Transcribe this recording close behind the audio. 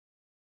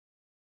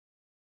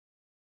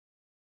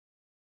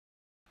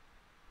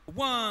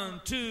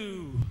One,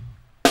 two.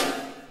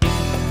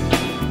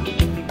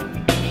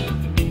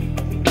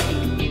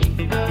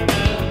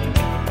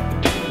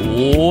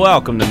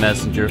 Welcome to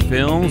Messenger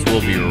Films. We'll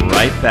be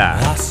right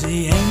back. I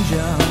see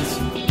angels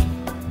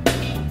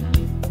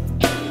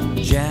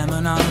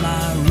jamming on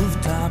my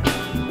rooftop.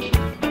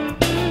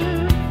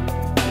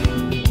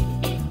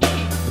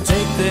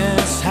 Take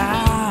this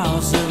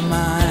house of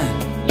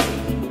mine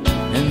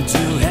into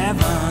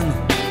heaven.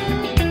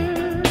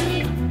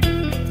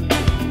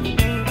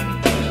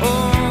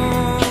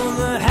 Oh,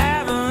 they're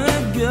having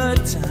a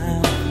good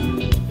time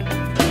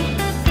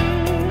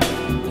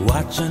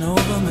watching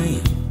over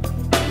me.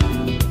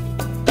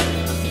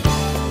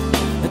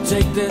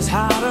 Take this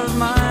heart of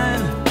mine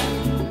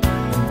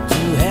to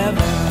heaven.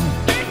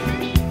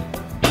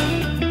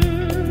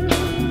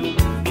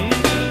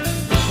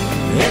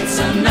 It's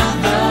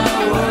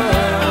another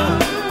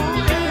world.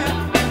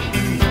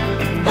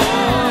 Oh,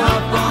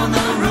 up on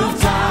the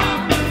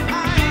rooftop.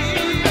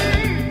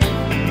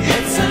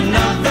 It's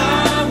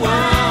another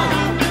world,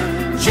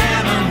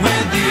 jamming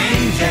with the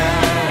angels.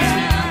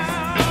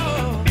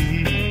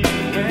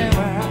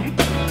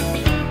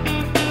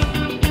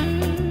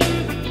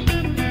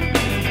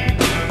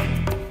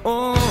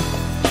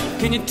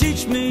 Can you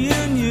teach me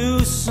a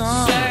new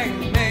song?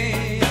 Sing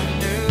me a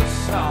new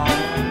song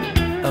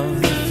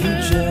of the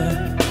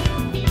future.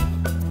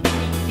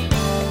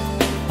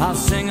 I'll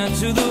sing it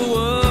to the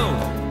world,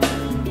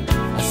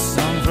 a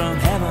song from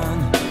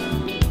heaven.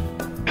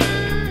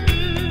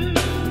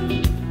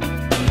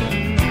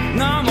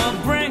 No more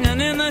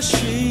bringing in the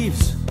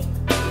sheaves.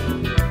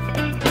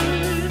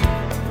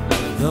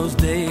 Those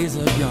days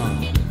are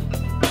gone.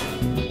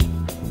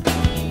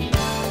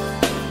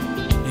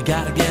 You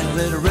gotta get a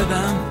little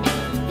rhythm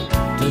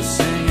to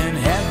sing in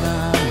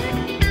heaven.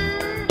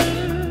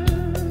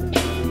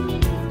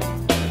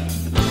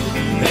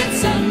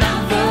 It's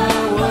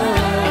another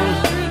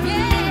world.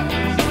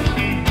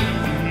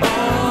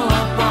 Oh,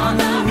 up on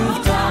the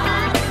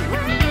rooftop.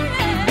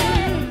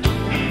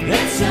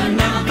 It's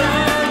another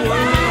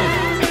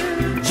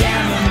world,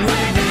 jamming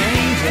with the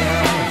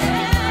angels.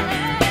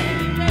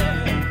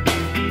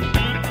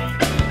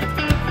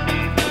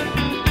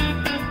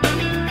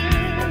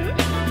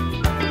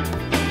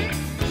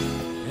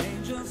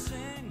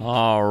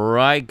 All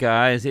right,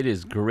 guys, it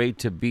is great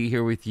to be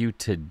here with you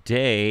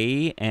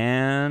today,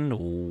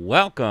 and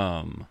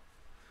welcome.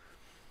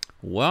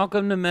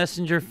 Welcome to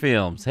Messenger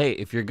Films. Hey,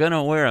 if you're going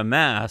to wear a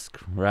mask,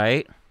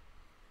 right,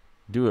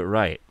 do it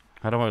right.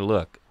 How do I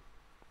look?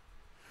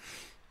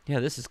 Yeah,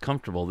 this is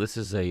comfortable. This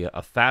is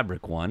a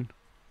fabric one.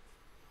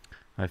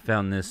 I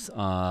found this,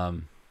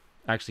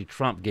 actually,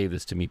 Trump gave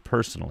this to me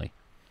personally.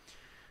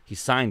 He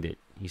signed it.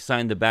 He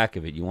signed the back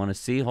of it. You want to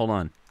see? Hold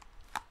on.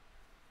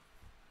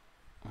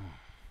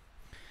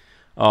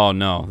 Oh,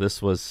 no,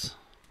 this was,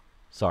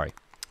 sorry.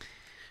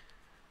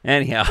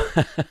 Anyhow,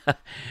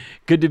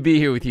 good to be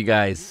here with you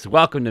guys.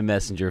 Welcome to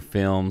Messenger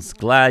Films.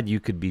 Glad you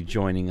could be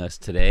joining us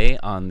today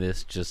on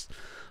this just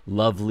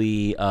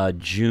lovely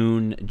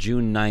June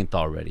 9th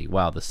already.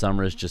 Wow, the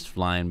summer is just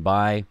flying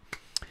by.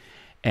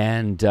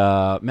 And,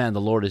 man,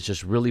 the Lord has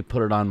just really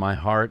put it on my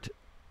heart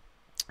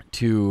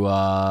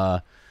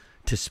to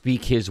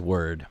speak His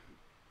word.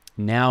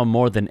 Now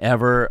more than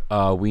ever,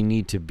 we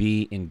need to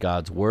be in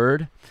God's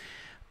word.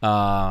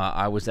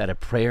 I was at a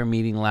prayer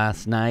meeting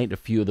last night. A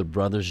few of the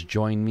brothers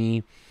joined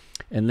me.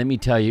 And let me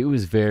tell you, it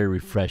was very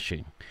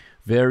refreshing.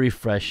 Very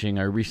refreshing.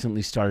 I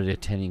recently started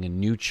attending a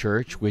new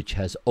church which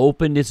has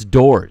opened its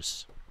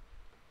doors.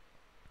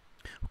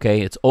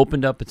 Okay, it's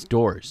opened up its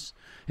doors.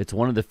 It's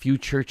one of the few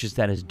churches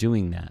that is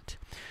doing that.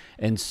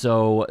 And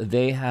so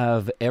they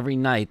have, every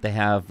night they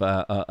have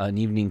an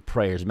evening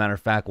prayer. As a matter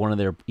of fact, one of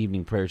their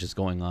evening prayers is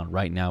going on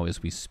right now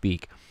as we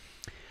speak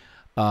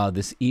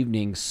this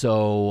evening.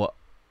 So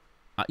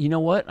you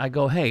know what? I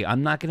go, hey,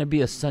 I'm not going to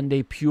be a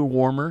Sunday pure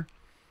warmer.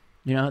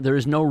 You know, there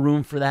is no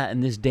room for that in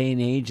this day and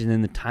age and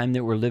in the time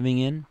that we're living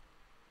in.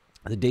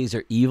 The days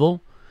are evil.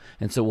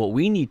 And so what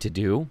we need to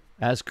do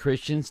as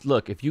Christians,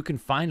 look, if you can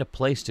find a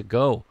place to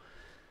go,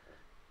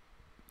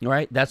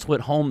 right? That's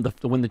what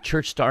when the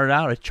church started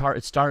out,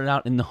 it started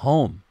out in the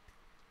home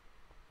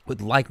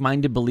with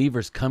like-minded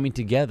believers coming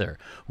together.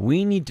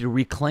 We need to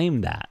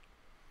reclaim that.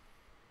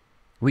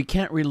 We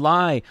can't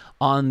rely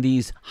on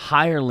these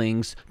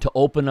hirelings to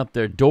open up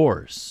their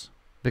doors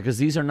because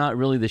these are not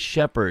really the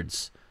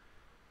shepherds,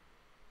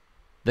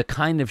 the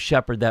kind of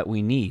shepherd that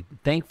we need.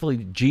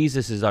 Thankfully,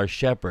 Jesus is our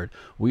shepherd.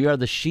 We are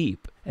the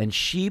sheep, and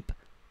sheep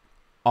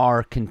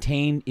are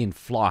contained in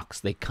flocks.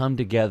 They come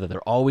together.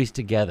 They're always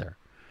together.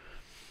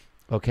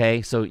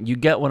 Okay, so you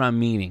get what I'm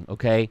meaning,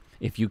 okay?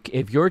 If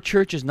your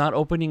church is not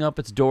opening up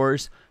its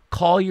doors,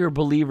 call your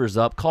believers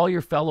up, call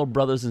your fellow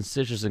brothers and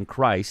sisters in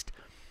Christ.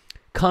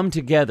 Come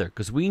together,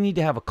 because we need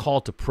to have a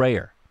call to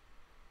prayer.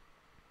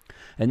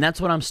 And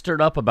that's what I'm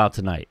stirred up about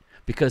tonight,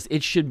 because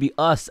it should be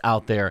us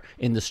out there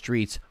in the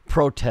streets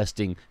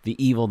protesting the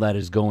evil that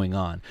is going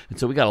on. And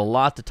so we got a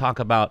lot to talk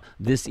about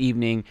this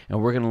evening,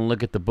 and we're going to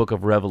look at the book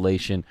of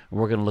Revelation, and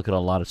we're going to look at a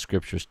lot of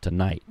scriptures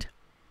tonight.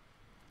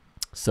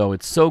 So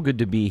it's so good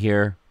to be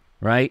here.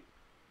 right?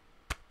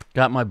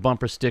 Got my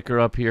bumper sticker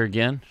up here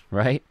again,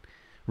 right?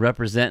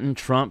 Representing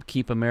Trump,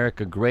 keep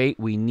America great.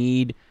 We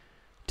need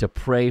to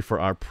pray for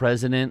our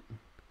president.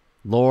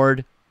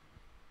 Lord,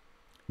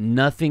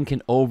 nothing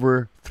can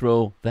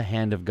overthrow the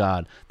hand of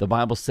God. The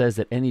Bible says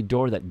that any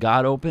door that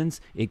God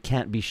opens, it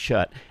can't be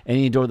shut.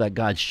 Any door that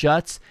God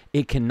shuts,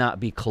 it cannot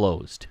be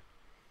closed.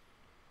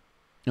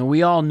 And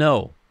we all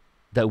know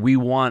that we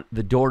want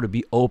the door to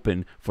be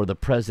open for the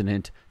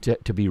president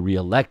to be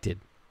reelected.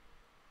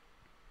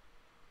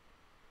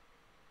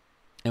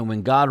 And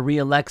when God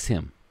reelects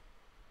him,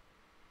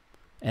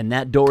 and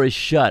that door is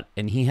shut,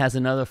 and he has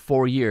another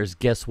 4 years,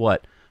 guess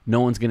what?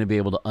 No one's going to be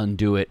able to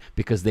undo it,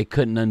 because they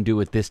couldn't undo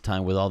it this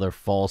time with all their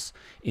false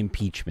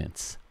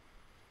impeachments.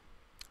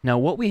 Now,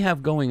 what we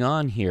have going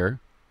on here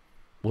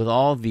with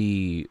all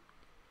the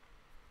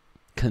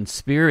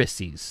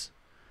conspiracies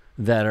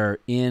that are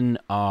in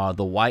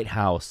the White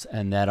House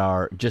and that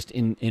are just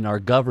in our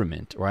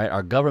government, right?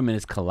 Our government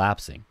is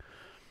collapsing.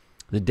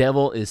 The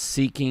devil is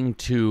seeking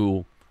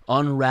to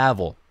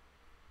unravel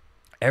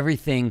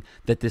everything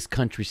that this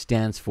country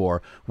stands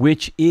for,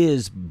 which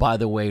is, by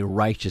the way,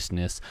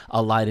 righteousness,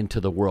 a light into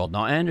the world.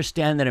 Now, I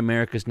understand that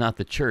America is not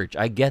the church.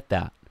 I get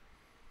that.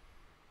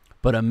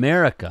 But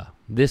America,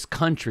 this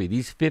country,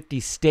 these 50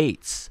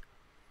 states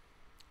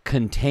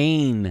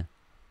contain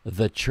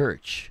the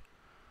church.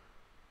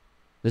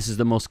 This is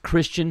the most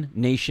Christian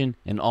nation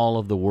in all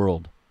of the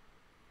world.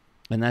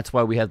 And that's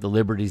why we have the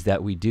liberties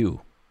that we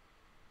do,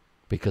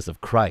 because of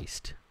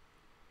Christ,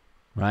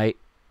 right?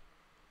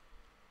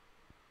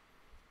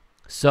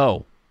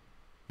 So,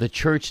 the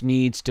church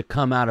needs to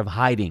come out of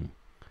hiding.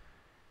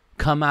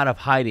 Come out of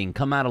hiding.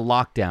 Come out of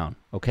lockdown,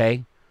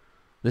 okay?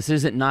 This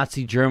isn't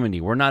Nazi Germany.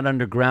 We're not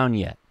underground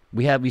yet.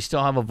 We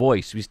still have a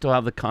voice. We still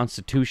have the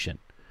Constitution.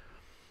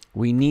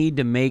 We need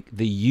to make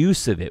the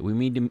use of it. We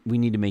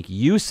need to make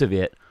use of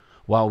it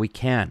while we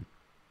can.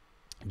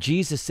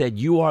 Jesus said,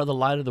 "You are the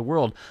light of the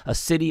world. A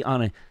city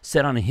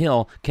set on a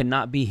hill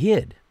cannot be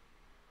hid."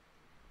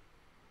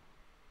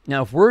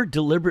 Now, if we're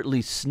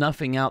deliberately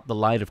snuffing out the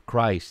light of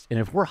Christ, and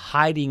if we're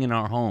hiding in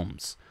our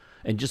homes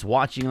and just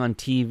watching on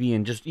TV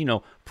and just,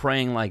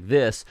 praying like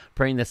this,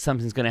 praying that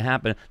something's going to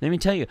happen, let me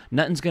tell you,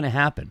 nothing's going to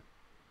happen.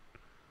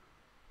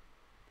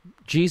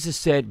 Jesus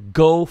said,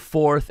 "Go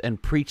forth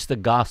and preach the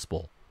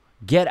gospel.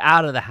 Get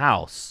out of the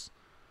house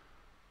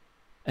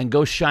and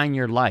go shine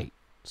your light."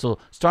 So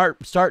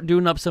start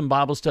doing up some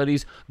Bible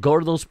studies. Go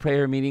to those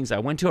prayer meetings. I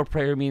went to a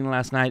prayer meeting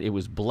last night. It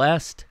was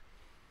blessed.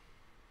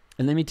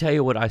 And let me tell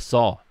you what I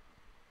saw.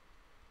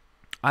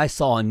 I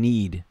saw a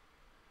need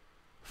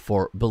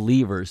for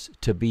believers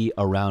to be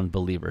around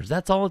believers.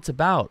 That's all it's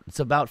about. It's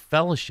about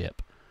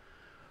fellowship.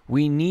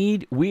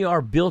 We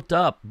are built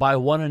up by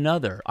one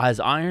another. As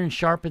iron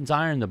sharpens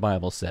iron, the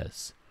Bible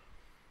says.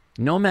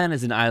 No man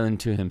is an island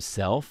to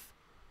himself.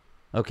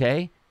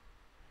 Okay?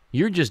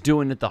 You're just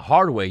doing it the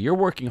hard way. You're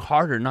working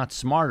harder, not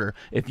smarter.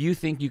 If you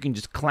think you can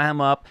just clam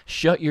up,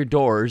 shut your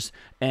doors,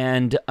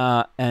 and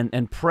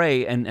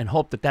pray and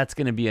hope that that's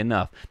going to be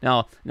enough.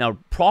 Now,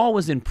 Paul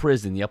was in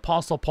prison. The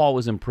Apostle Paul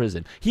was in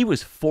prison. He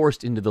was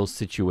forced into those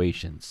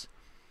situations.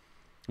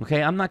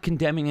 Okay, I'm not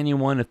condemning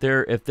anyone if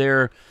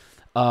they're.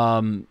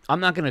 I'm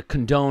not going to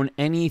condone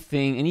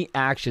anything, any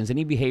actions,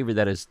 any behavior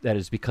that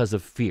is because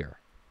of fear.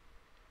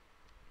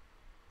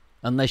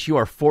 Unless you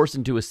are forced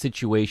into a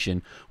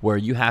situation where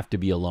you have to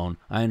be alone.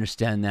 I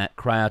understand that.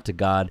 Cry out to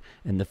God,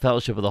 and the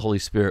fellowship of the Holy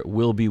Spirit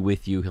will be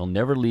with you. He'll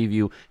never leave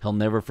you. He'll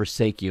never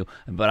forsake you.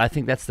 But I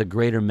think that's the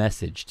greater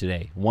message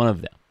today, one of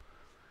them.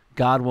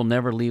 God will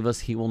never leave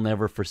us. He will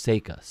never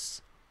forsake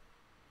us.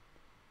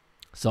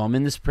 So I'm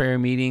in this prayer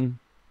meeting.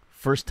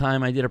 First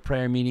time I did a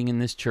prayer meeting in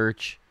this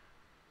church,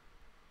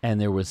 and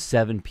there was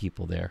 7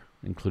 people there,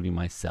 including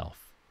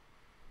myself.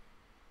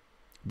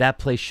 That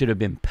place should have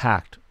been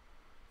packed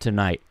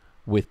tonight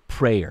with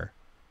prayer.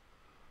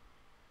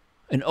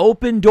 An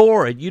open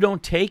door and you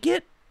don't take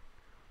it?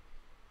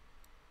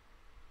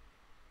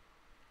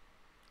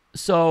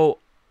 So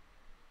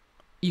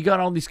you got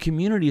all these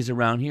communities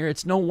around here.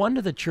 It's no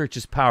wonder the church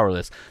is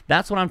powerless.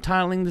 That's what I'm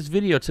titling this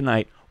video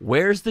tonight.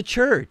 Where's the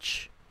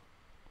church?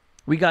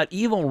 We got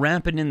evil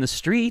rampant in the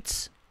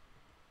streets.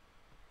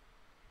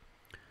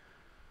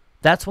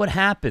 That's what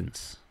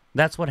happens.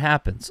 That's what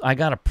happens. I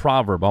got a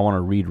proverb I want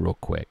to read real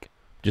quick.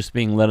 Just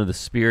being led of the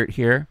Spirit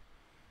here.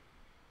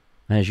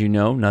 As you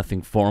know,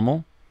 nothing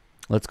formal.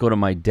 Let's go to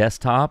my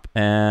desktop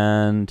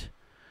and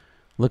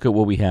look at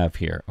what we have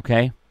here,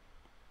 okay?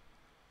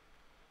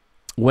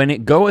 When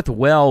it goeth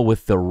well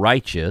with the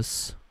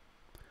righteous,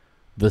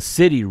 the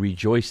city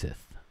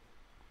rejoiceth.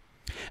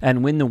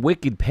 And when the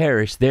wicked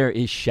perish, there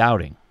is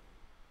shouting.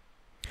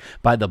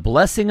 By the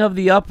blessing of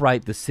the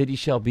upright, the city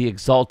shall be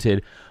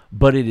exalted,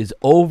 but it is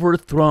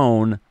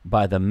overthrown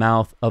by the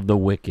mouth of the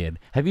wicked.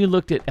 Have you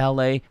looked at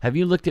LA? Have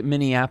you looked at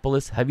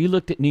Minneapolis? Have you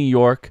looked at New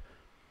York?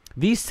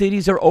 These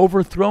cities are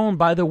overthrown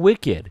by the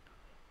wicked.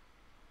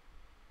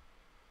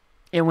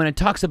 And when it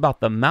talks about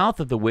the mouth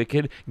of the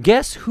wicked,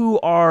 guess who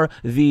are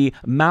the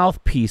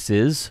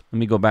mouthpieces? Let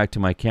me go back to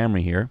my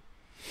camera here.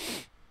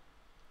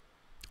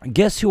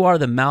 Guess who are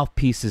the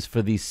mouthpieces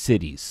for these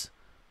cities?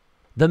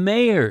 The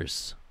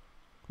mayors,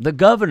 the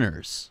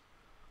governors,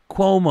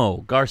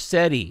 Cuomo,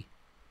 Garcetti,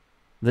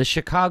 the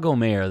Chicago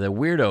mayor, the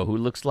weirdo who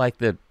looks like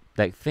that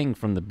thing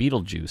from the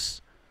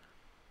Beetlejuice.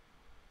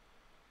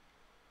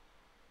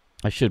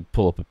 I should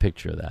pull up a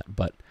picture of that.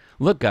 But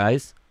look,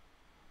 guys,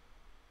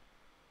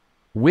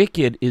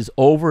 wicked is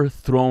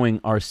overthrowing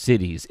our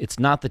cities. It's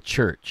not the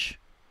church.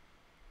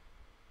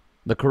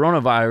 The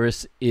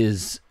coronavirus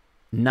is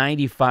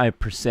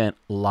 95%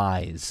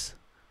 lies.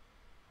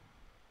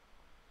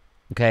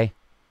 Okay?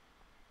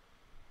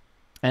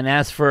 And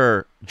as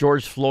for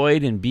George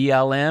Floyd and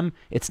BLM,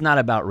 it's not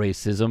about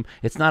racism.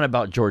 It's not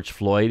about George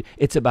Floyd.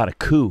 It's about a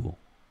coup.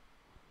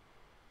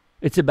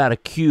 It's about a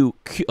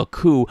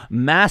coup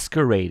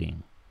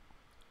masquerading.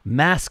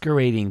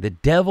 The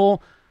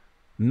devil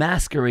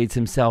masquerades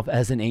himself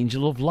as an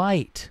angel of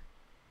light.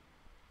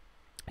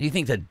 Do you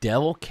think the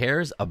devil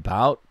cares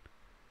about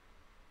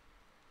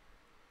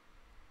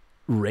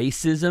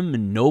racism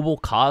and noble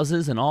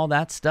causes and all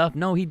that stuff?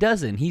 No, he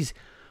doesn't.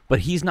 But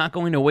he's not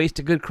going to waste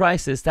a good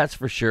crisis, that's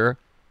for sure.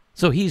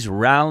 So he's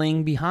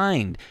rallying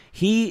behind.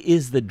 He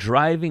is the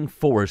driving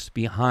force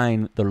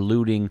behind the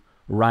looting,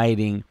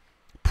 rioting,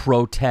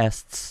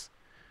 protests.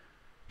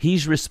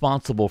 He's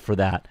responsible for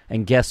that.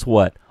 And guess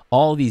what?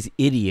 All these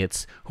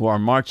idiots who are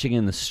marching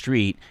in the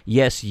street,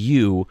 yes,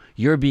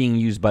 you're being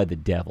used by the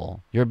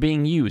devil. You're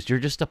being used. You're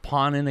just a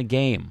pawn in a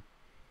game.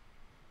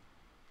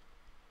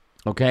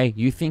 Okay?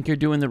 You think you're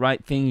doing the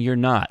right thing, you're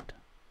not.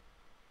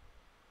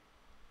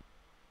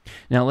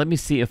 Now, let me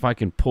see if I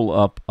can pull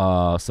up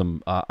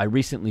some... I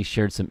recently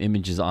shared some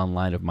images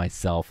online of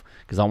myself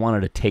because I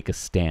wanted to take a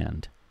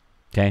stand.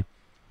 Okay?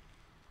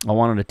 I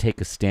wanted to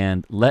take a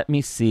stand. Let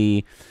me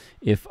see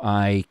if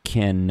I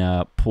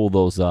can pull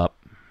those up.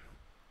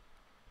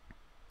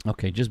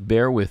 Okay, just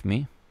bear with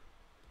me.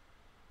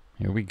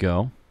 Here we go.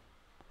 All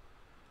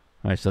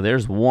right, so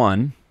there's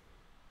one.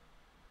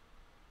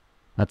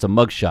 That's a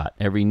mugshot.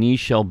 Every knee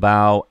shall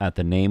bow at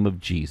the name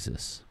of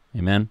Jesus.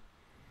 Amen.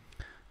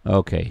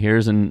 Okay,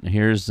 here's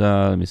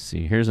let me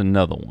see. Here's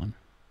another one.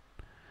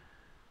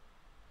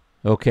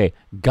 Okay,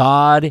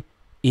 God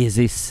is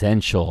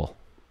essential.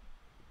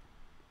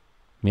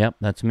 Yep,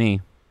 that's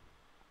me.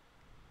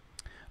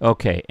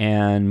 Okay,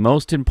 and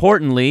most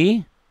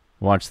importantly,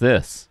 watch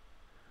this.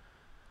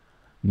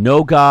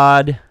 No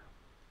God,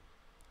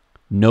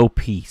 no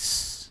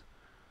peace.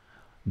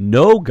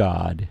 No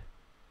God,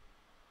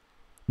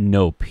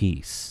 no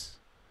peace.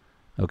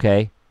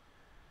 Okay?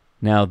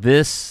 Now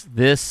this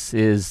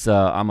is,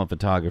 I'm a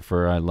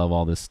photographer. I love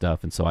all this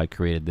stuff, and so I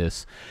created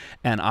this.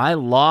 And I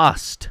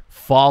lost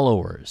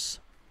followers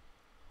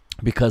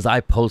because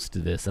I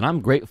posted this, and I'm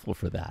grateful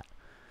for that.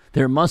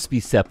 There must be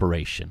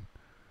separation.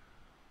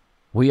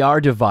 We are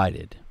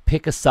divided.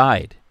 Pick a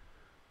side.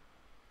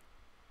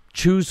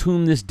 Choose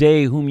whom this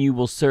day whom you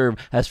will serve.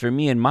 As for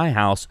me and my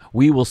house,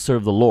 we will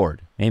serve the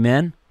Lord.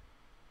 Amen?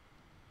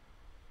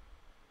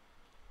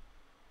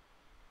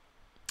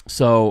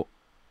 So,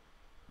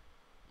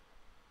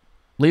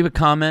 leave a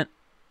comment,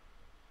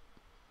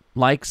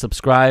 like,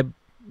 subscribe,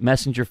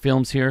 Messenger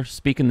Films here,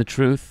 speaking the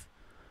truth.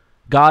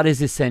 God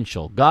is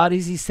essential. God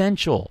is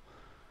essential.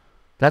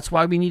 That's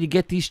why we need to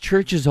get these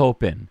churches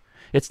open.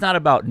 It's not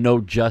about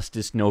no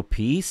justice, no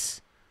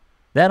peace.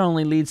 That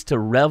only leads to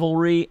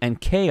revelry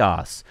and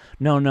chaos.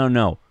 No, no,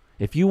 no.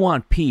 If you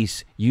want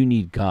peace, you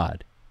need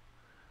God.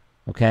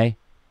 Okay?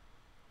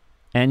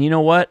 And you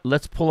know what?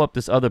 Let's pull up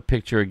this other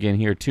picture again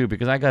here too,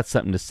 because I got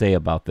something to say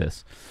about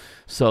this.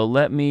 So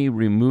let me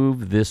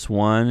remove this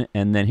one,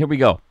 and then here we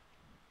go.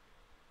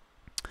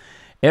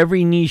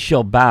 Every knee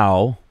shall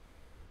bow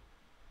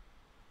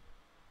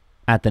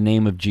at the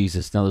name of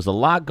Jesus. Now, there's a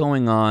lot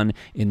going on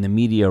in the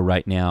media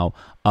right now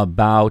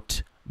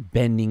about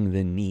bending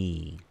the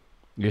knee.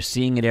 You're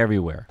seeing it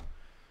everywhere.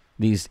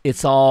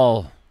 It's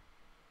all,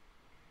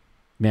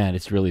 man,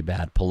 it's really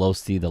bad.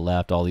 Pelosi, the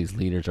left, all these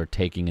leaders are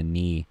taking a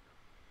knee.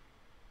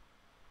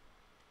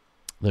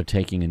 They're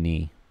taking a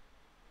knee.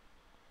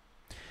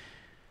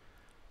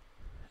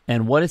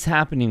 And what is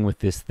happening with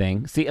this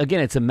thing? See,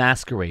 again, it's a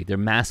masquerade. They're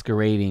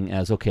masquerading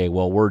as, okay,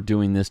 well, we're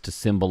doing this to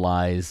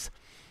symbolize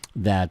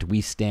that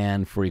we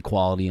stand for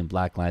equality and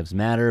Black Lives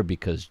Matter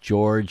because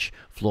George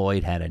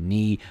Floyd had a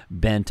knee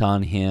bent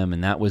on him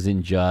and that was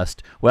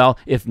unjust. Well,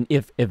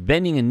 if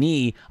bending a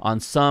knee on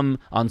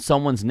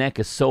someone's neck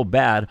is so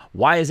bad,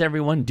 why is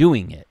everyone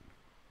doing it?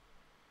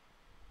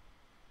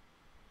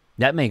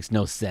 That makes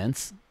no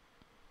sense.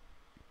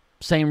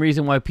 Same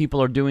reason why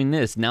people are doing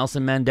this.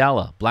 Nelson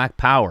Mandela, Black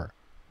Power,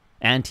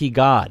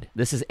 anti-God.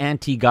 This is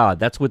anti-God.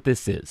 That's what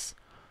this is.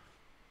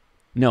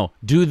 No,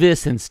 do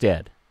this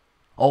instead.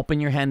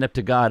 Open your hand up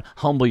to God.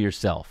 Humble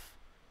yourself.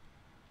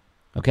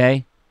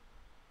 Okay?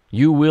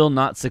 You will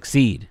not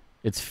succeed.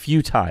 It's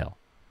futile.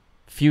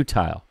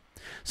 Futile.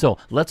 So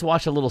let's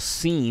watch a little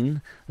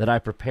scene that I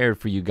prepared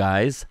for you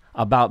guys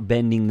about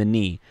bending the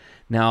knee.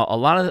 Now, a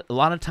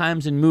lot of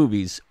times in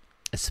movies,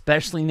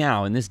 especially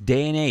now in this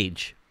day and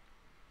age,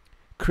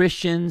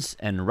 Christians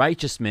and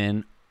righteous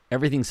men,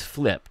 everything's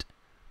flipped.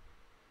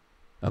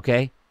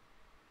 Okay?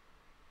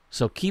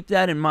 So keep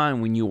that in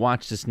mind when you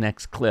watch this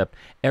next clip.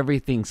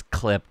 Everything's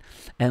clipped.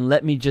 And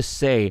let me just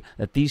say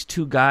that these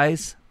two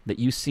guys that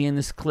you see in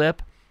this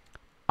clip,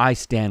 I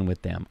stand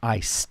with them. I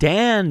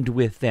stand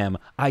with them.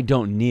 I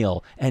don't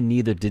kneel, and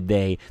neither did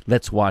they.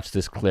 Let's watch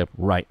this clip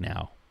right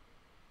now.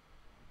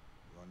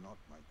 You are not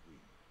my queen.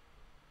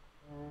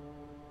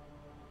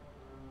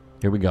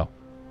 Here we go.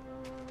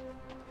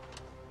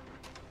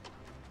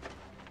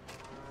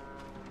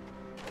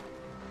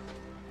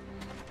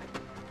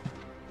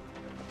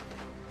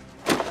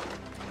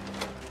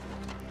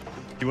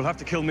 You will have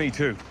to kill me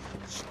too.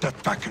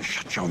 Step back and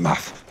shut your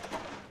mouth.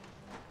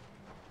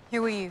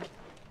 Who are you?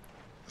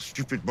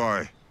 Stupid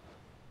boy.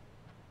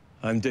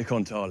 I'm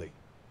Dickon Tarley,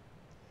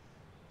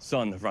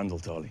 son of Randall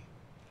Tarley.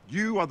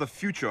 You are the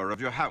future of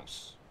your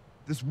house.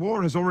 This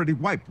war has already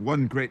wiped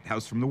one great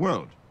house from the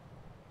world.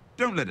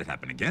 Don't let it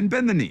happen again.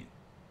 Bend the knee.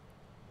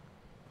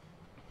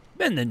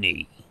 Bend the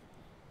knee.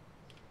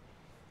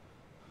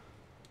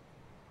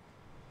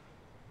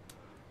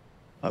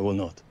 I will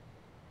not.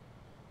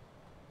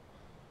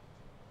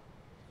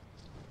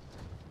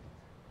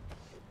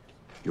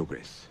 Your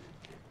Grace,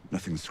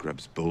 nothing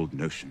scrubs bold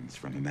notions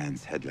from a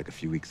man's head like a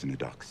few weeks in a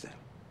dark cell.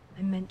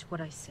 I meant what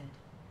I said.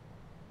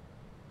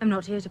 I'm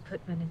not here to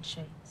put men in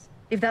chains.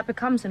 If that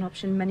becomes an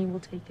option, many will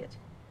take it.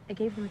 I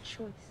gave them a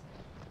choice.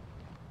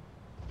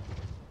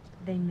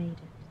 They made it.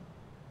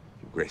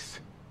 Your Grace,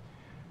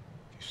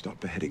 you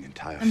stop beheading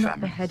entire I'm not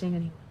families. beheading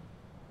anyone.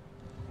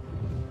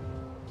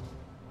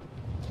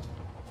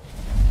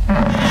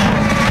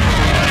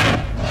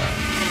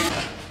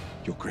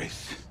 Your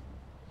Grace.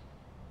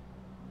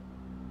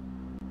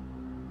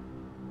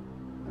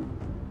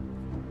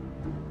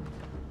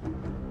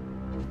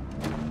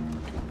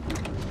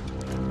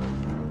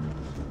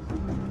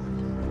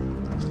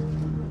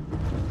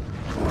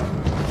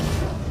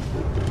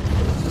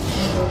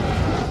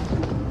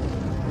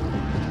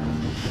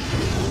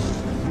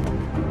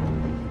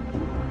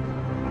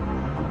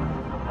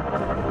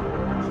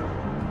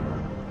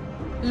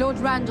 Lord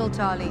Randall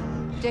Tarley,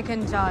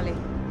 Dickon Tarley.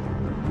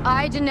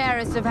 I,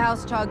 Daenerys of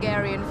House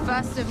Targaryen,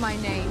 first of my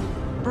name,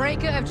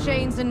 breaker of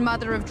chains and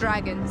mother of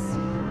dragons,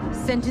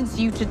 sentence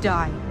you to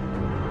die.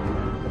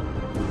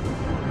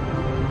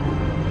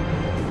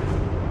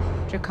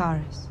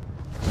 Dracarys.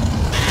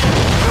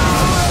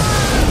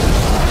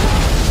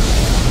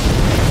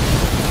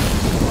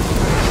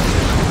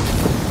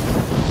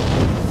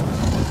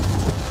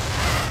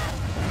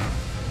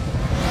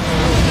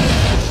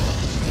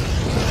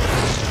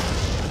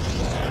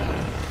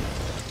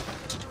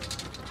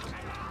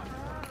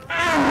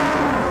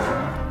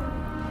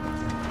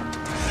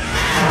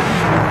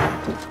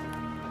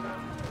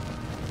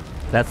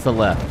 That's the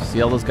left.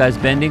 See all those guys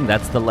bending?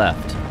 That's the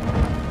left.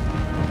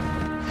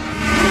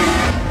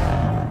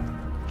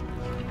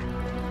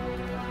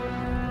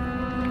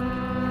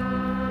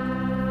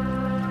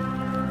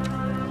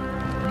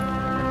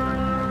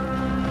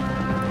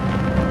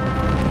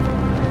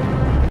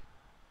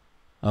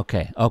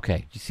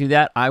 Okay. You see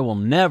that? I will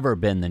never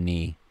bend the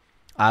knee.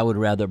 I would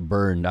rather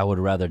burn. I would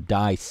rather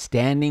die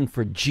standing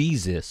for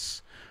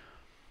Jesus.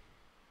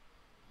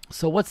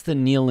 So what's the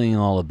kneeling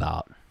all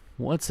about?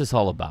 What's this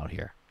all about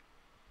here?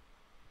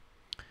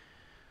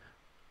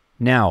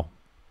 Now,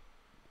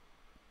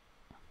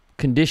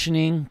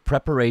 conditioning,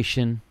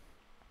 preparation,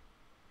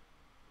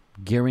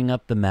 gearing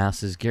up the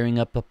masses, gearing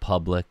up the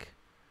public,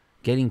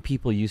 getting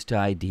people used to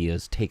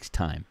ideas takes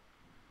time.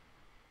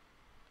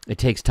 It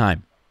takes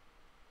time.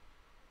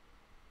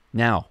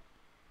 Now,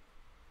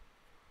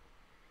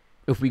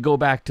 if we go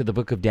back to the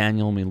book of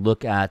Daniel and we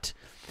look at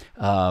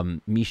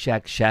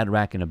Meshach,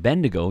 Shadrach, and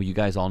Abednego, you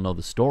guys all know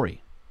the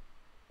story.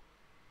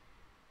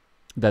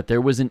 That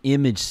there was an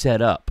image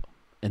set up.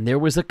 And there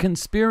was a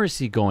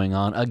conspiracy going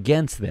on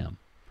against them.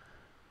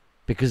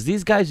 Because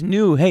these guys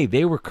knew, hey,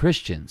 they were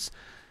Christians.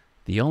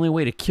 The only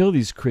way to kill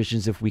these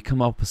Christians is if we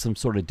come up with some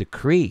sort of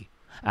decree.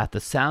 At the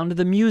sound of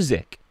the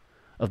music,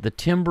 of the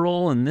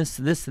timbrel and this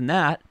and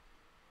that.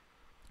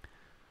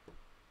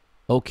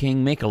 O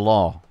king, make a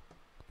law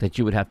that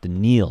you would have to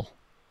kneel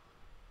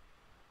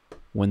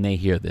when they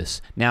hear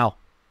this. Now,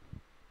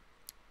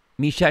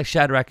 Meshach,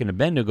 Shadrach, and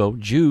Abednego,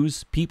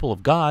 Jews, people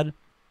of God,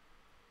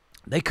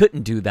 they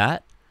couldn't do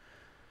that.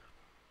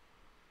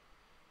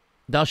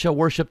 Thou shalt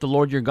worship the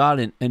Lord your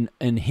God,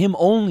 and him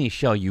only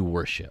shall you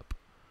worship.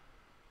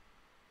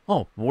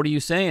 Oh, what are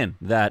you saying?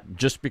 That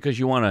just because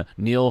you want to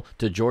kneel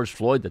to George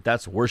Floyd,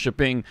 that's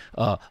worshiping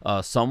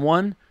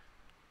someone?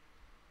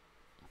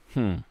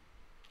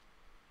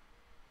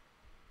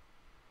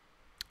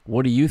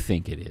 What do you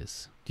think it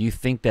is? Do you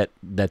think that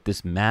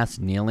this mass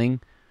kneeling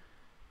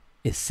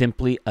is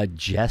simply a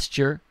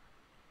gesture?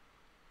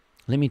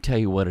 Let me tell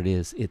you what it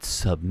is. It's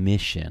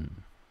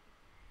submission.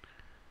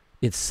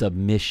 It's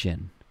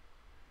submission.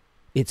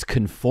 It's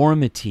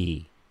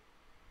conformity.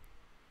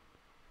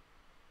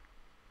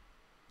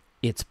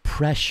 It's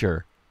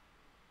pressure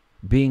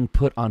being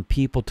put on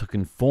people to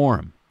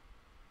conform.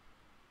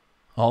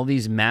 All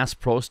these mass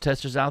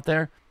protesters out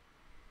there,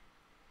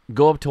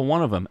 go up to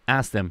one of them,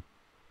 ask them,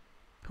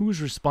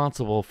 Who's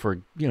responsible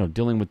for,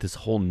 dealing with this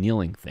whole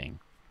kneeling thing?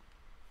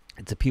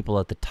 It's the people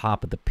at the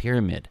top of the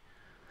pyramid.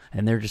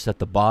 And they're just at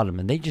the bottom,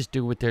 and they just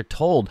do what they're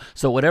told.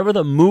 So whatever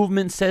the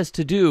movement says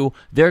to do,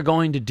 they're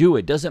going to do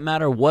it. Doesn't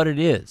matter what it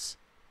is.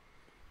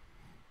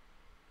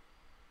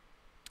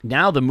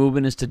 Now the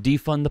movement is to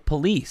defund the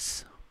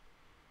police.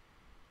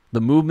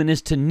 The movement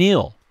is to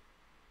kneel.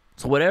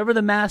 So whatever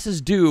the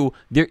masses do,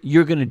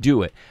 you're going to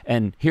do it.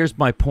 And here's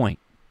my point.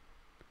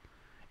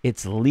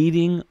 It's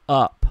leading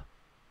up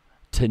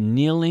to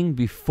kneeling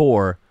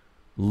before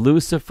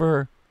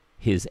Lucifer,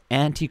 his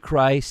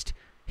Antichrist,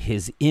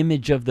 his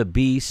image of the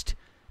beast.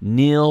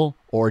 Kneel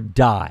or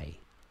die.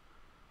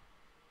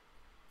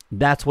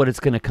 That's what it's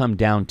going to come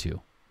down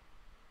to.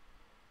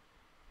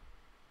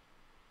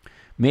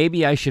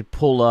 Maybe I should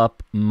pull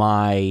up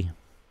my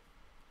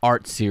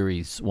art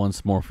series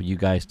once more for you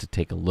guys to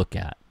take a look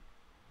at.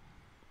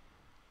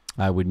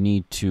 I would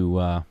need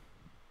to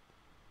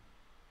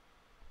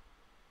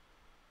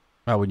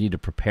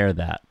prepare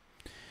that.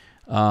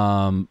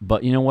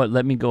 But you know what?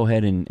 Let me go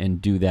ahead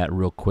and do that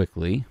real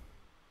quickly,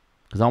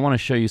 because I want to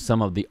show you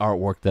some of the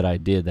artwork that I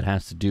did that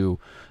has to do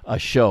a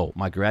show.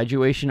 My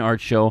graduation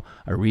art show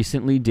I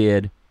recently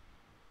did,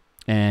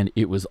 and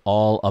it was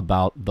all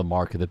about the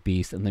Mark of the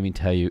Beast. And let me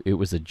tell you, it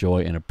was a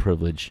joy and a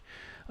privilege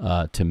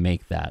to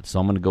make that. So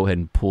I'm going to go ahead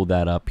and pull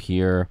that up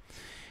here,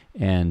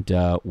 and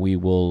we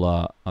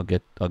will. I'll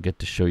get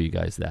to show you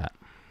guys that.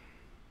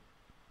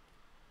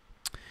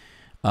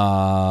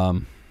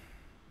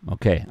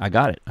 Okay, I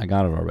got it. I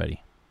got it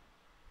already.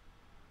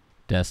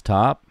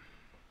 Desktop.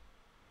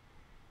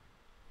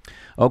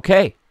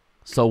 Okay,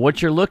 so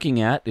what you're looking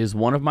at is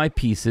one of my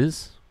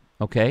pieces.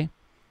 Okay,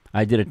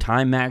 I did a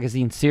Time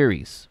magazine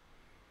series.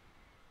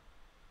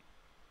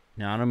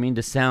 Now, I don't mean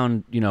to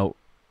sound,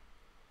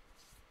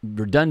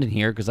 redundant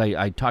here, because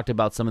I talked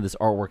about some of this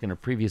artwork in a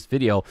previous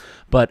video,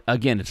 but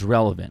again, it's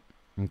relevant.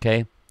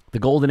 Okay, the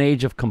golden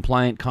age of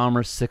compliant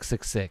commerce,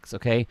 666.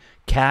 Okay,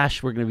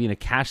 cash. We're going to be in a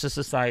cashless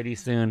society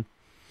soon,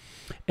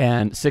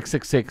 and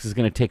 666 is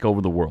going to take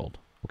over the world.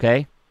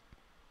 Okay.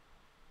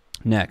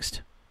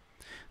 Next,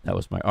 that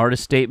was my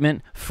artist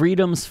statement.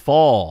 Freedom's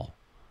fall.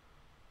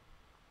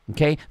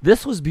 Okay,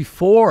 this was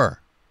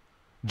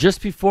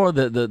just before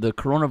the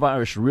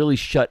coronavirus really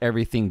shut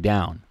everything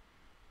down.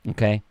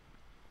 Okay,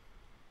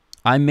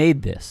 I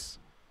made this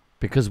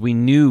because we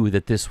knew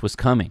that this was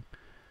coming.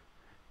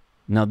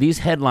 Now, these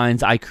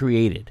headlines I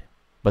created,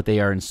 but they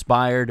are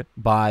inspired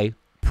by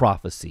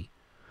prophecy.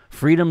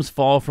 Freedom's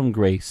fall from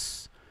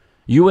grace.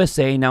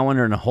 USA now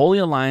under an holy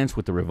alliance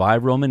with the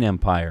revived Roman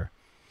Empire.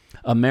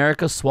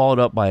 America swallowed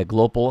up by a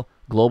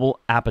global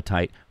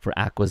appetite for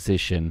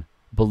acquisition.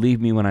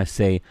 Believe me when I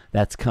say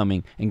that's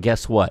coming. And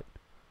guess what?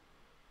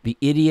 The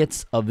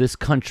idiots of this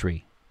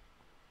country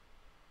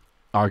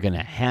are going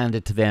to hand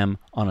it to them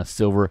on a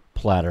silver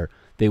platter.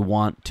 They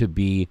want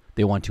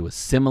to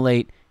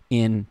assimilate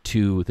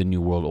into the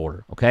New World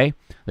Order. Okay?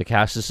 The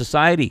cashless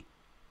society.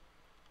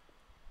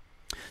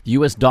 The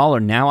US dollar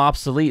now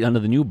obsolete under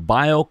the new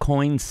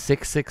Biocoin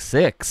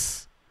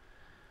 666.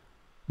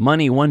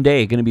 Money one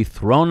day going to be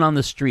thrown on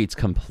the streets,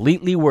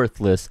 completely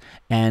worthless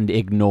and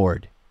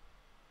ignored.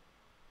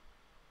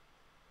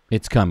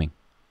 It's coming.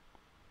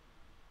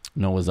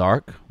 Noah's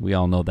Ark, we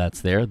all know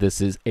that's there. This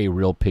is a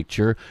real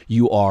picture.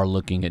 You are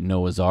looking at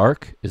Noah's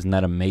Ark. Isn't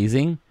that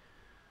amazing?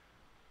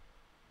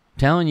 I'm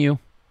telling you,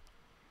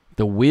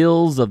 the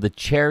wheels of the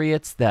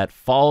chariots that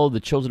follow the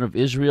children of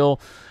Israel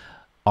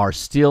are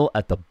still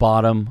at the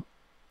bottom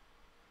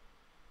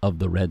of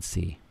the Red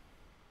Sea.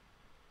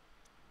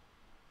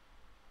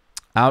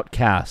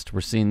 Outcast.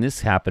 We're seeing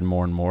this happen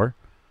more and more.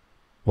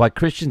 Why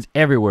Christians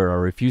everywhere are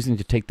refusing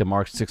to take the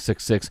mark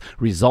 666,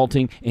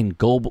 resulting in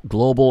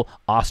global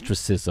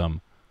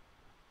ostracism.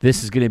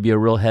 This is going to be a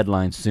real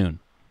headline soon.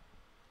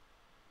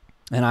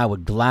 And I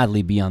would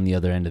gladly be on the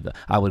other end of it.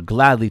 I would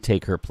gladly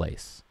take her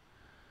place.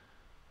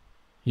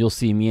 You'll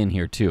see me in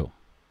here too.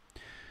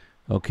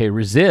 Okay,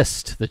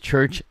 resist. The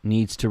church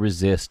needs to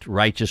resist.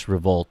 Righteous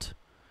revolt.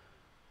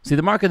 See,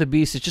 the mark of the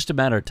beast is just a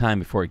matter of time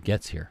before it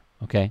gets here.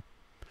 Okay?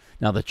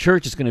 Now, the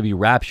church is going to be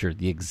raptured.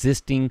 The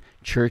existing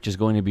church is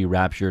going to be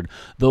raptured.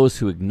 Those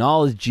who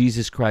acknowledge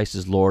Jesus Christ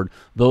as Lord,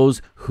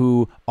 those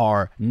who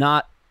are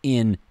not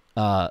in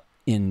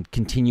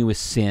continuous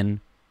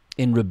sin,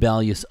 in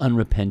rebellious,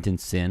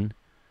 unrepentant sin,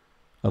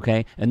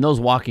 okay? And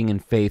those walking in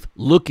faith,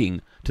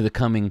 looking to the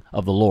coming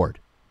of the Lord.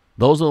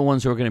 Those are the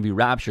ones who are going to be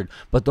raptured.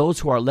 But those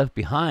who are left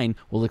behind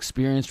will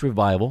experience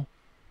revival.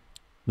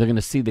 They're going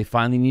to see they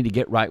finally need to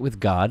get right with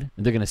God.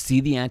 And they're going to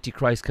see the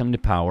Antichrist come to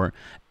power.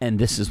 And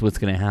this is what's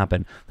going to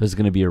happen. There's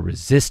going to be a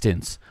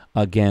resistance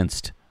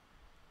against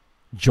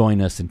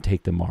join us and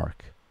take the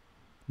mark.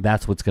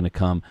 That's what's going to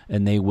come.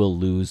 And they will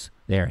lose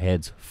their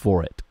heads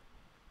for it.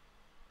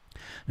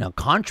 Now,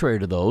 contrary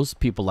to those,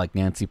 people like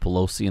Nancy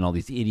Pelosi and all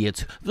these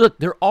idiots, look,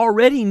 they're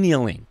already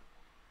kneeling.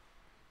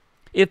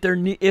 If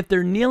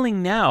they're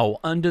kneeling now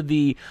under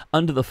the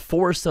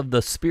force of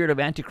the spirit of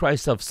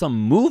Antichrist of some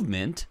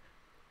movement,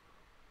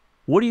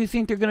 what do you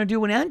think they're going to do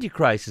when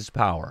Antichrist is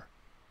power?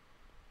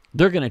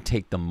 They're going to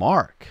take the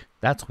mark.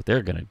 That's what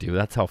they're going to do.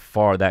 That's how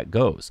far that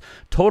goes.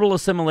 Total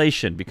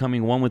assimilation,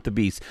 becoming one with the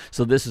beast.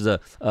 So this is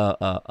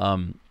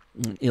an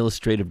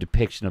illustrative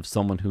depiction of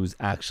someone who's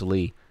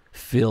actually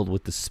filled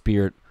with the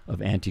spirit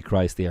of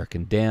Antichrist. They are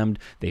condemned.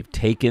 They've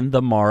taken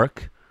the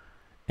mark,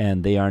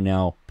 and they are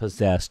now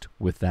possessed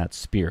with that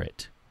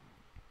spirit.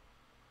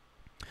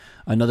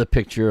 Another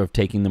picture of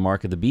taking the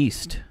mark of the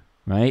beast,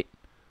 right?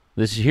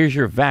 Here's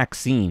your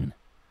vaccine.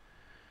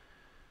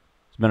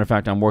 As a matter of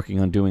fact, I'm working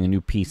on doing a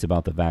new piece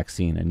about the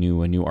vaccine, a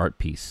new art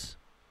piece.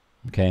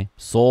 Okay?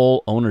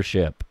 Sole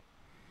ownership.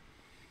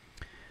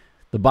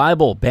 The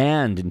Bible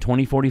banned in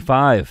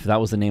 2045.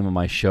 That was the name of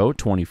my show,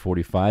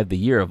 2045, the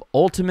year of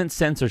ultimate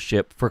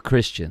censorship for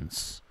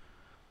Christians.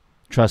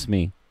 Trust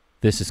me,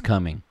 this is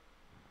coming.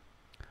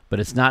 But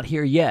it's not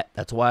here yet.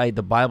 That's why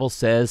the Bible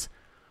says,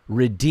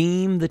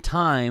 redeem the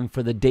time,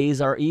 for the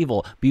days are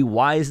evil. Be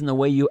wise in the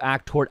way you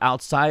act toward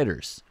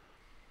outsiders.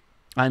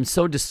 I'm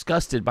so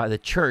disgusted by the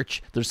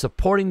church. They're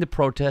supporting the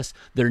protests.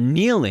 They're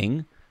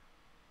kneeling.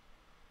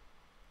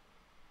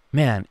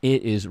 Man,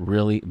 it is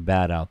really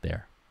bad out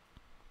there.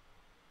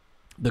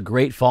 The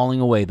great falling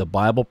away, the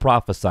Bible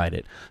prophesied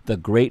it. The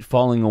great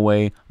falling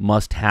away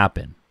must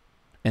happen.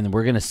 And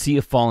we're going to see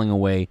a falling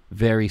away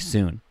very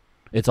soon.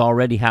 It's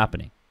already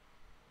happening.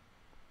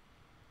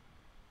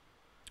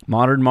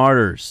 Modern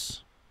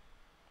martyrs.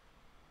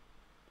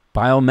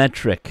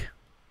 Biometric.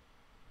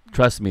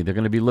 Trust me, they're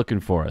going to be looking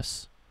for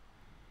us.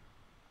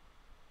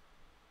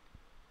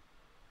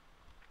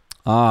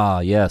 Ah,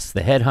 yes,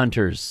 the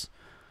headhunters.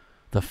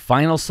 The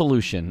final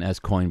solution, as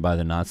coined by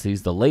the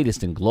Nazis, the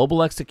latest in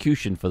global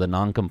execution for the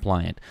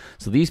non-compliant.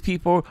 So these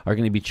people are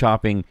going to be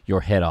chopping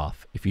your head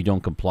off if you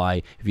don't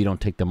comply, if you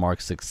don't take the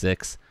mark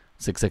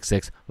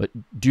 666. But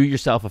do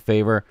yourself a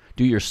favor,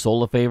 do your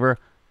soul a favor,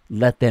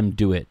 let them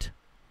do it.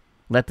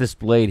 Let this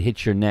blade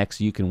hit your neck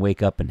so you can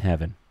wake up in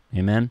heaven.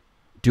 Amen?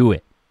 Do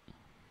it.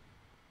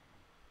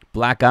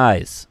 Black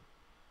eyes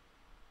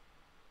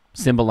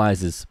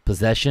symbolizes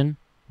possession,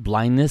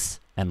 blindness,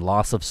 and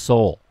loss of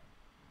soul.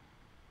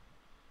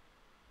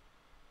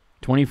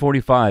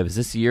 2045, is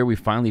this the year we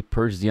finally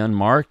purge the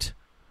unmarked?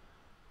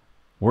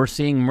 We're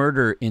seeing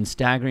murder in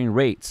staggering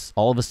rates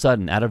all of a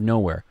sudden, out of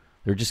nowhere.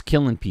 They're just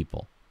killing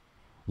people.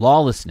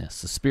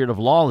 Lawlessness, the spirit of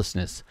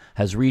lawlessness,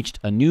 has reached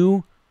a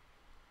new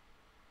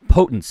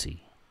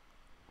potency.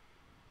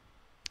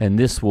 And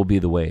this will be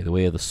the way. The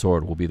way of the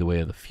sword will be the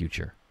way of the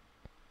future.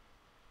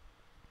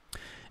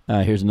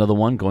 Here's another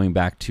one going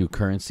back to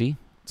currency.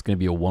 It's going to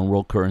be a one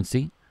world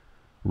currency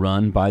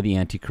run by the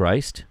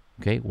Antichrist.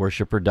 Okay,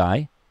 worship or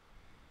die.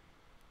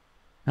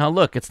 Now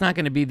look, it's not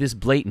going to be this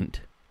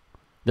blatant.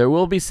 There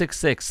will be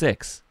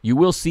 666. You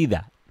will see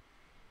that.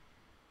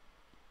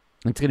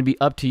 It's going to be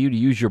up to you to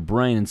use your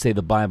brain and say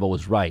the Bible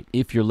was right.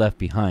 If you're left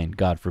behind,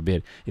 God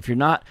forbid. If you're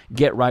not,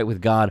 get right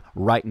with God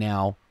right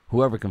now.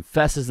 Whoever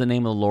confesses the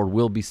name of the Lord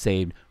will be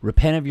saved.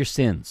 Repent of your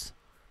sins.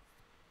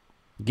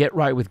 Get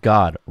right with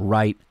God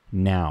right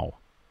now.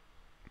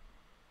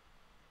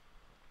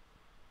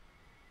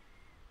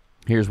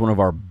 Here's one of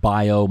our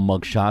bio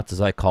mugshots, as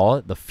I call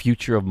it, the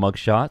future of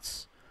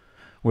mugshots,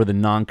 where the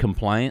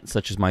non-compliant,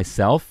 such as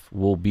myself,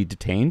 will be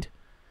detained.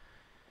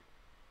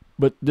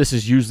 But this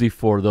is usually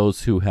for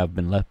those who have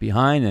been left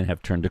behind and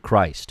have turned to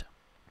Christ.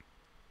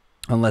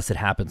 Unless it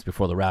happens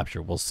before the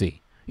rapture, we'll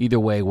see. Either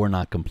way, we're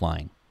not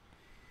complying.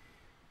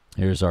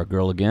 Here's our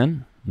girl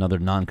again, another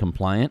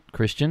non-compliant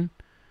Christian.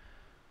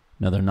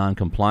 Another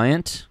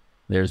non-compliant.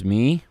 There's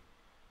me.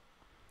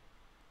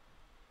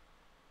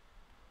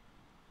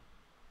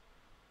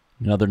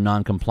 Another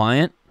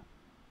non-compliant.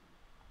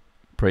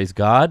 Praise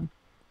God.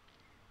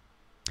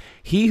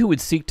 He who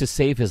would seek to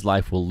save his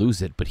life will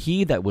lose it, but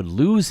he that would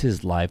lose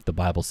his life, the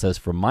Bible says,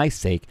 for my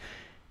sake,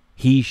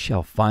 he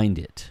shall find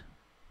it.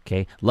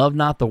 Okay? Love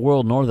not the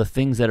world, nor the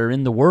things that are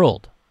in the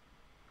world.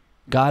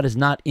 God is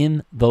not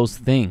in those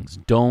things.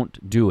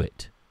 Don't do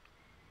it.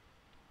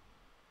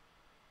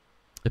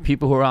 The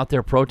people who are out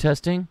there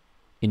protesting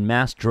in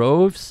mass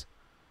droves,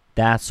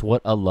 that's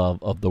what a love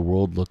of the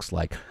world looks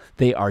like.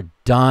 They are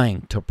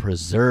dying to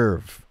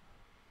preserve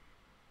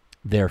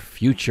their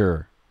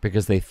future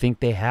because they think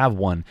they have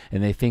one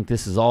and they think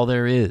this is all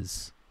there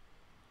is.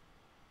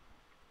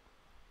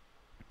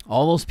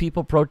 All those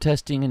people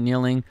protesting and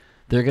kneeling,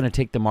 they're going to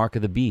take the mark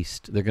of the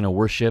beast. They're going to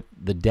worship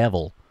the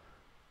devil.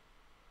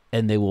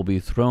 And they will be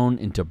thrown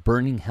into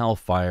burning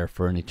hellfire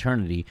for an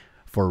eternity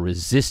for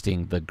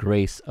resisting the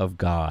grace of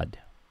God.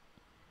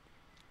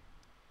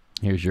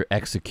 Here's your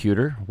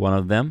executor, one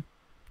of them.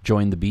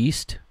 Join the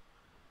beast.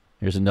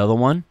 Here's another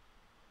one.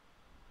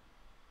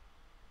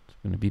 It's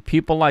going to be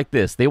people like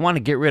this. They want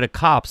to get rid of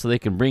cops so they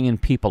can bring in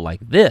people like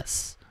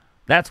this.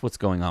 That's what's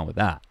going on with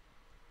that.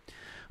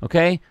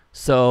 Okay,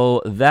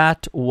 so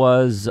that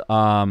was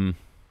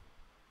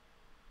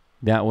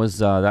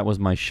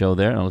my show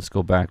there. Now let's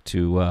go back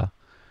to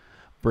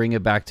Bring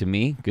It Back to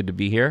Me. Good to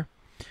be here.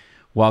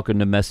 Welcome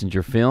to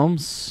Messenger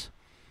Films.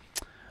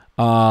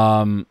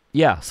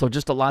 Yeah, so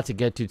just a lot to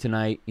get to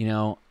tonight,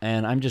 and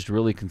I'm just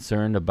really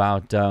concerned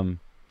about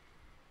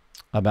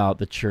about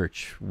the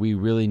church. We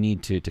really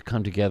need to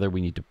come together.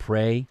 We need to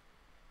pray.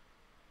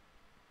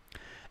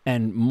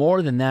 And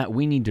more than that,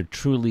 we need to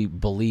truly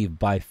believe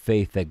by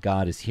faith that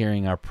God is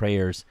hearing our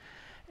prayers,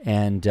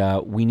 and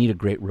we need a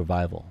great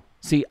revival.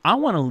 See, I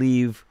want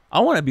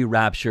to be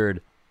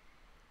raptured.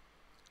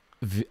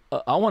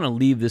 I want to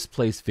leave this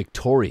place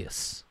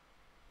victorious,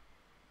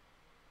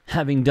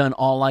 having done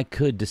all I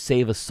could to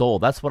save a soul.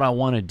 That's what I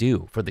want to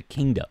do for the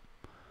kingdom.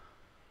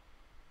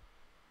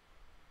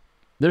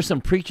 There's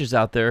some preachers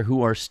out there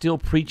who are still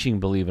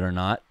preaching, believe it or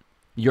not,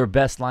 your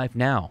best life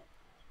now.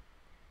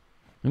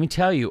 Let me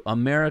tell you,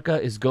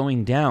 America is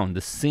going down.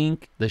 The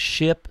ship is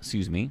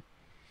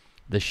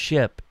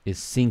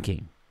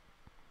sinking.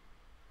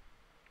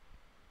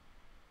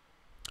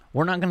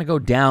 We're not going to go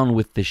down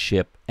with the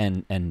ship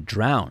and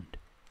drowned.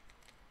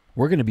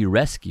 We're going to be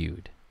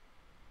rescued.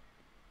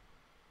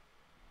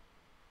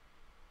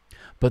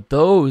 But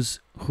those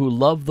who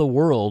love the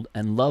world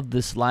and love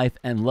this life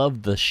and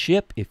love the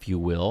ship, if you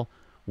will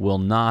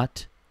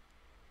not.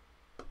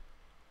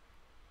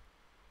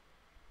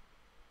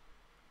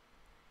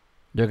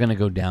 They're going to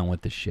go down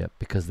with the ship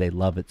because they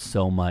love it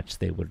so much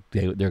they're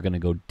going to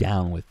go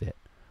down with it.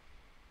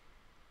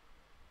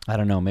 I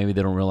don't know, maybe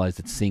they don't realize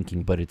it's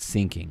sinking, but it's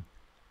sinking.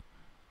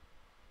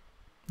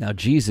 Now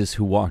Jesus,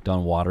 who walked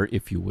on water,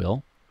 if you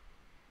will,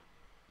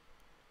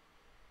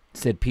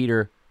 said,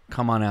 Peter,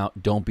 come on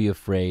out, don't be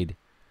afraid,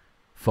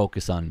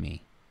 focus on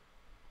me.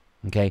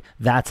 Okay,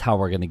 that's how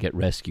we're going to get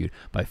rescued,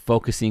 by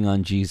focusing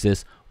on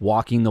Jesus,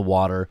 walking the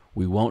water.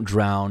 We won't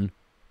drown.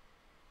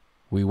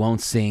 We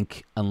won't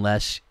sink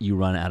unless you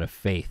run out of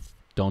faith.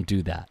 Don't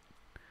do that.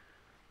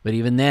 But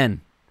even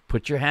then,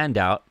 put your hand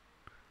out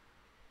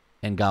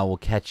and God will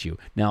catch you.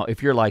 Now,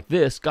 if you're like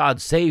this,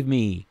 God save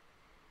me,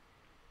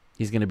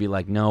 He's going to be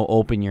like, no,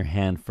 open your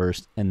hand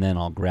first and then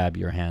I'll grab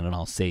your hand and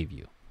I'll save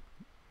you.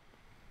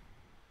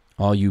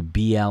 All you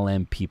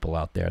BLM people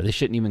out there, they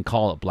shouldn't even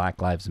call it Black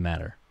Lives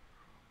Matter.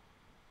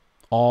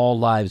 All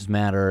lives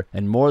matter,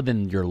 and more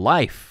than your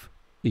life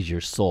is your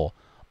soul.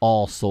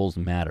 All souls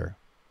matter.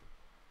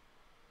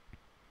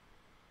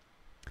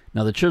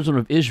 Now, the children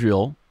of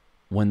Israel,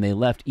 when they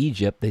left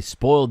Egypt, they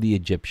spoiled the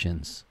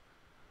Egyptians.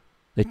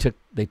 They took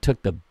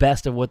the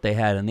best of what they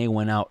had, and they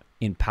went out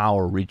in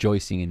power,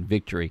 rejoicing in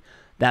victory.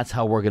 That's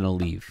how we're going to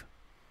leave.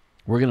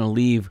 We're going to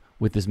leave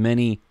with as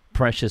many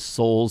precious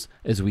souls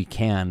as we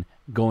can,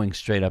 going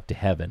straight up to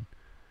heaven.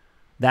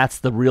 That's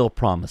the real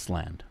promised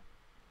land.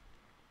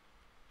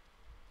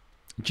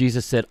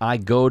 Jesus said, I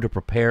go to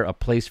prepare a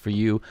place for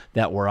you,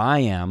 that where I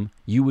am,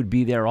 you would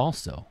be there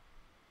also.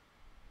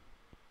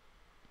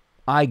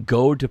 I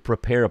go to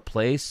prepare a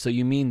place. So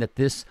you mean that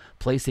this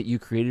place that you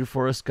created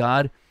for us,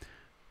 God,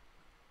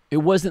 it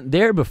wasn't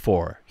there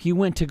before. He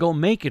went to go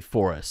make it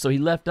for us. So He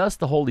left us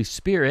the Holy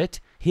Spirit,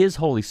 His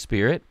Holy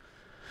Spirit,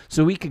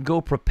 so we could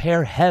go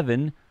prepare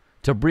heaven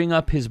to bring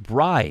up His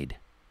bride.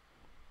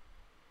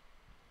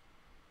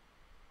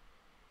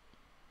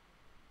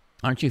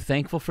 Aren't you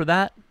thankful for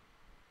that?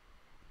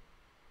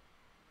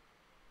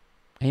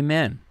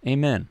 Amen.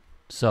 Amen.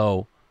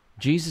 So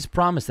Jesus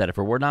promised that. If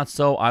it were not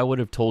so, I would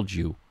have told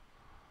you.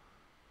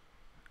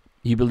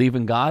 You believe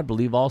in God,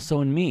 believe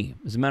also in me.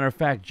 As a matter of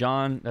fact,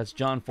 that's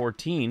John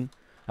 14.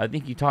 I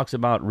think he talks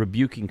about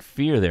rebuking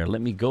fear there.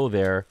 Let me go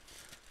there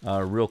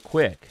real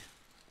quick.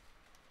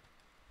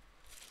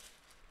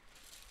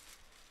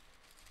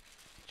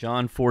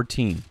 John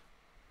 14.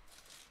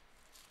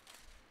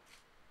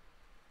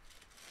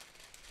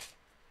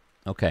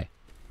 Okay.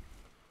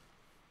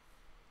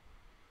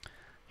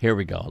 Here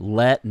we go.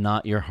 Let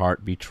not your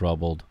heart be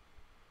troubled.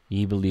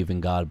 Ye believe in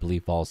God,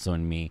 believe also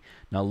in me.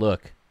 Now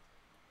look,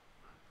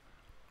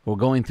 we're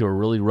going through a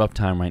really rough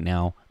time right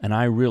now, and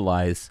I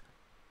realize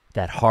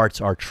that hearts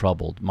are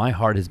troubled. My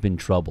heart has been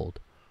troubled.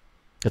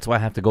 That's why I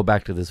have to go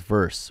back to this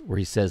verse where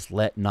he says,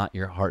 let not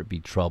your heart be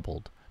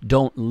troubled.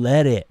 Don't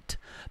let it.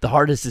 The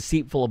heart is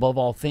deceitful above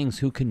all things.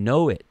 Who can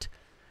know it?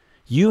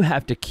 You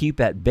have to keep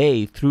at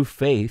bay through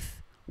faith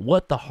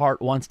what the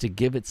heart wants to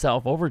give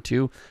itself over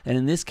to, and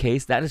in this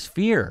case, that is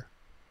fear.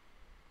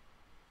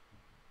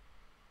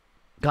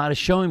 God is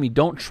showing me,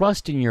 don't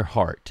trust in your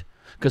heart,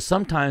 because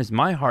sometimes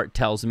my heart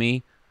tells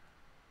me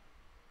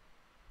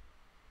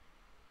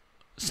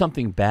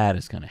something bad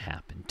is going to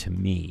happen to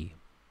me.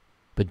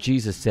 But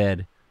Jesus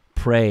said,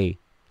 pray,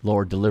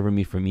 Lord, deliver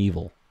me from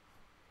evil.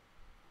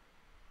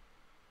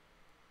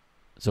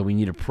 So we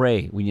need to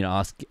pray. We need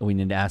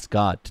to ask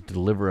God to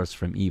deliver us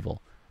from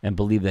evil, and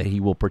believe that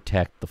He will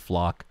protect the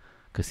flock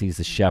because He's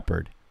the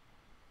shepherd.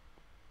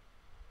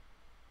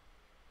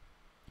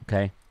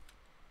 Okay?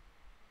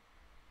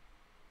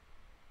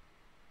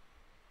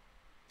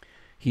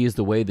 He is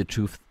the way, the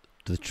truth,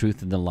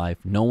 and the life.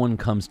 No one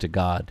comes to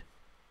God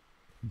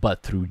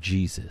but through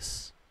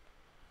Jesus.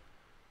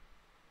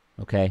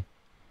 Okay?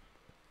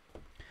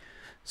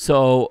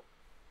 So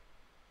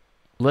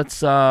let's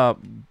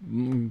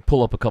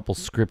pull up a couple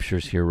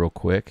scriptures here real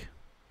quick.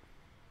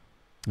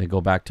 I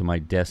go back to my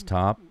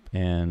desktop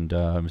and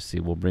let me see.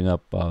 We'll bring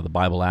up the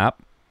Bible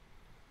app,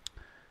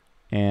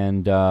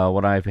 And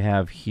what I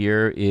have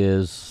here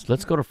is,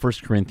 let's go to 1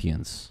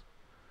 Corinthians.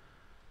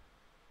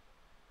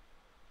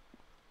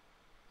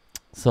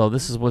 So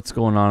this is what's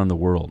going on in the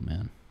world,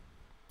 man.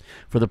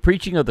 For the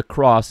preaching of the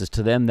cross is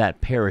to them that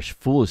perish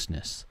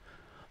foolishness,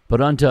 but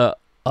unto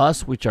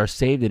us which are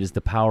saved it is the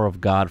power of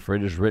God. For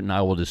it is written,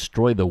 I will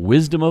destroy the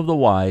wisdom of the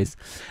wise,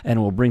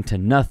 and will bring to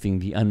nothing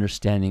the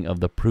understanding of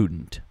the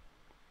prudent.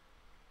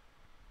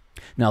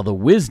 Now the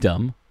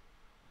wisdom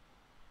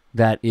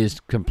that is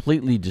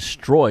completely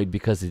destroyed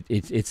because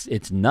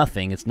it's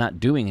nothing, it's not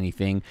doing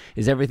anything,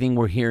 is everything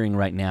we're hearing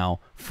right now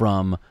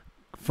from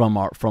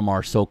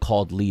our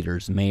so-called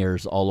leaders,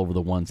 mayors, all over,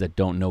 the ones that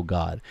don't know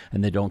God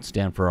and they don't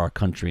stand for our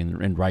country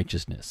in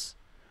righteousness.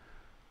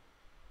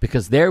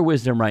 Because their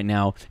wisdom right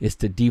now is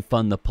to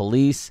defund the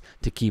police,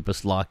 to keep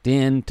us locked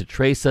in, to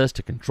trace us,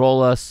 to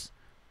control us.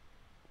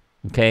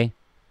 Okay?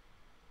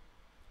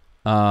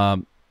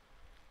 There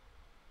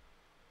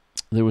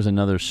was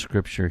another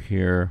scripture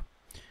here.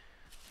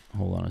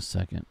 Hold on a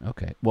second.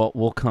 Okay. Well,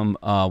 we'll come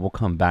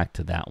back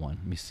to that one.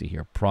 Let me see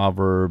here.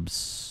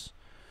 Proverbs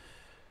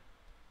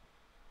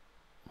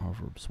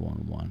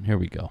 1:1. Here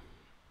we go.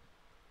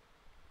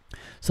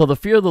 So the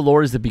fear of the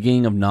Lord is the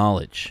beginning of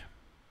knowledge,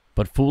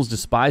 but fools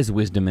despise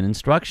wisdom and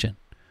instruction.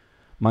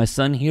 My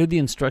son, hear the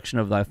instruction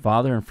of thy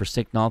father, and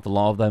forsake not the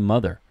law of thy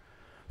mother,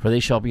 for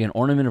they shall be an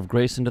ornament of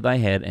grace unto thy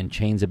head, and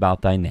chains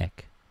about thy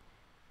neck.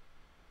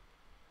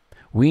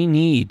 We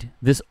need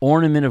this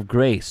ornament of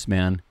grace,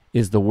 man,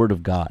 is the word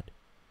of God.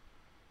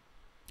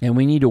 And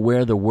we need to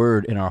wear the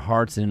word in our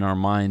hearts and in our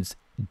minds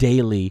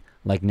daily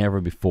like never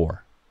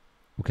before.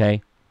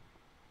 Okay?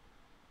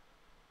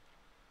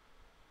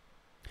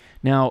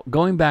 Now,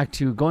 going back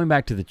to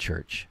the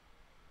church.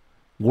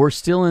 We're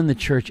still in the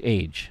church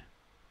age.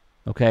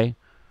 Okay?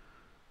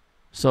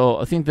 So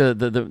I think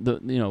the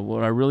you know,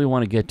 what I really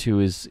want to get to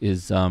is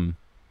the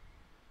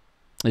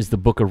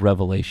book of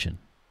Revelation.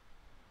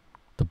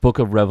 The book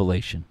of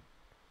Revelation.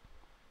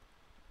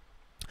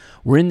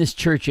 We're in this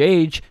church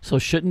age, so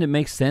shouldn't it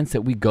make sense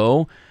that we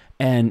go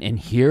and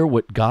hear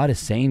what God is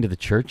saying to the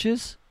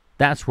churches?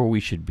 That's where we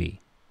should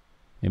be.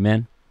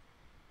 Amen?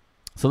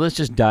 So let's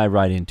just dive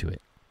right into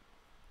it.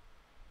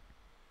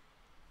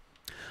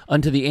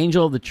 Unto the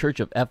angel of the church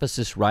of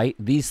Ephesus write,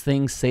 These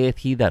things saith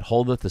he that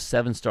holdeth the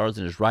 7 stars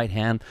in his right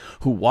hand,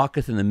 who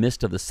walketh in the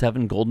midst of the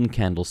 7 golden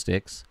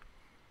candlesticks.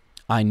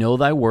 I know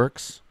thy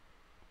works,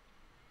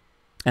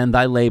 and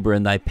thy labor,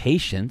 and thy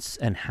patience,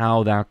 and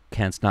how thou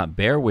canst not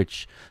bear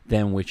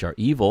them which are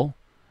evil,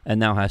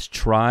 and thou hast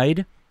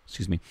tried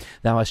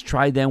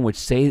them which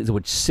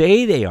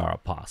say they are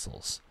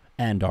apostles,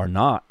 and are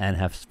not, and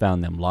hast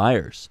found them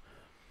liars,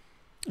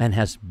 and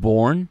hast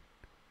borne,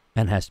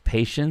 and hast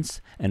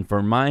patience, and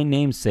for my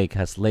name's sake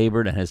hast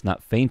labored, and hast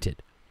not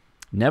fainted.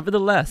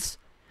 Nevertheless,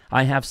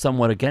 I have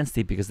somewhat against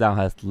thee, because thou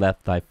hast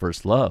left thy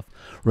first love.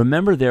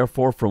 Remember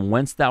therefore from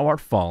whence thou art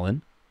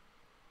fallen,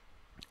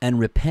 and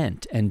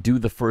repent, and do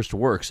the first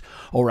works,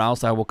 or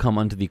else I will come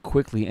unto thee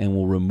quickly, and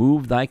will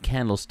remove thy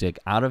candlestick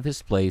out of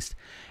his place,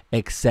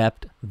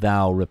 except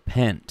thou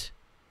repent.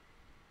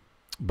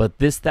 But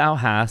this thou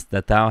hast,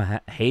 that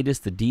thou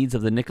hatest the deeds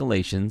of the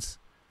Nicolaitans,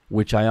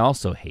 which I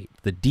also hate,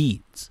 the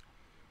deeds.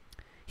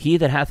 He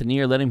that hath an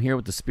ear, let him hear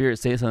what the Spirit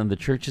saith unto the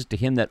churches. To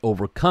him that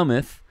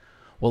overcometh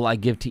will I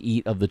give to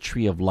eat of the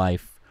tree of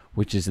life,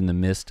 which is in the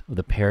midst of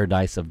the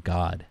paradise of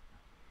God.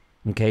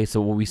 Okay, so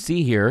what we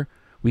see here,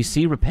 we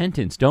see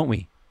repentance, don't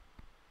we?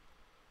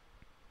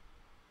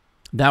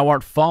 Thou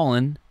art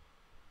fallen.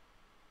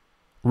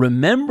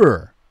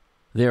 Remember,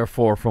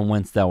 therefore, from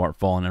whence thou art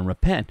fallen, and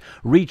repent.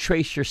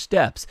 Retrace your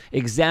steps.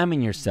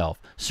 Examine yourself.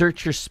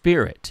 Search your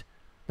spirit.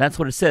 That's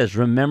what it says.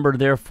 Remember,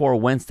 therefore,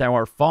 whence thou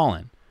art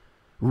fallen.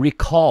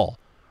 Recall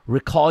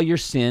your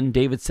sin.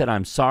 David said,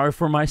 I'm sorry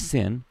for my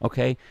sin,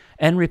 okay?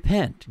 And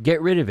repent. Get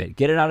rid of it.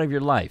 Get it out of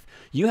your life.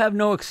 You have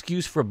no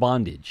excuse for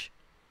bondage.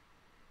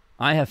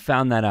 I have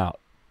found that out.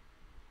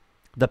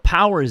 The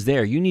power is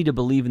there. You need to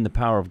believe in the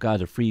power of God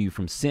to free you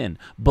from sin.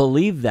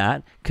 Believe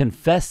that,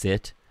 confess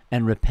it,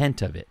 and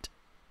repent of it.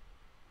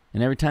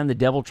 And every time the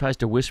devil tries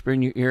to whisper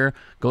in your ear,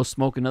 go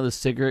smoke another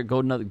cigarette,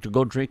 go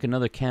drink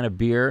another can of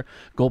beer,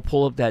 go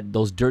pull up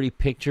those dirty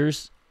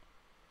pictures,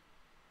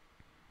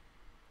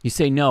 you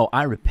say, no,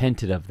 I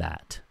repented of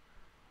that.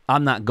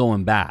 I'm not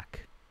going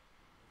back.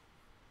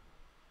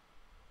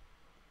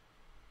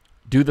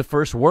 Do the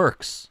first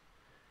works.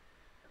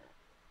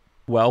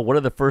 Well, what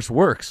are the first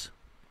works?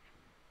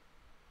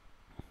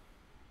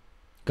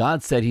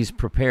 God said he's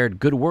prepared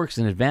good works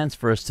in advance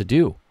for us to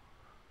do.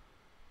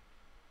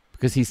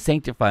 Because he's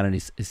sanctified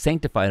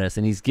us,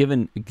 and he's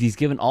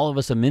given all of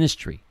us a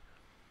ministry.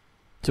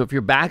 So if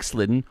you're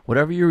backslidden,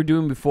 whatever you were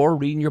doing before,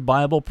 reading your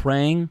Bible,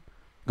 praying,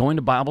 going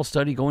to Bible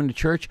study, going to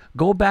church,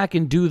 go back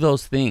and do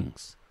those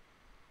things.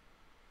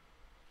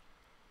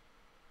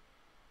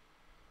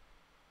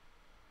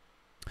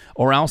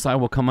 Or else I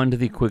will come unto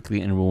thee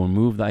quickly, and will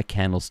remove thy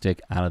candlestick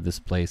out of this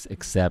place,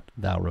 except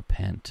thou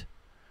repent.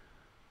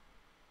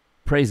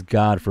 Praise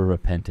God for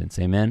repentance.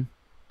 Amen.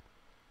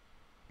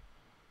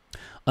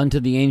 Unto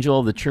the angel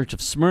of the church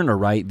of Smyrna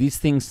write, These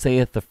things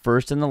saith the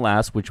first and the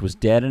last, which was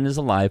dead and is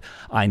alive.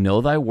 I know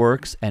thy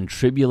works, and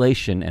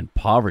tribulation, and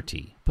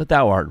poverty, but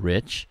thou art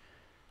rich.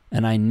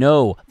 And I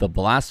know the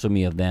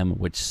blasphemy of them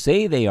which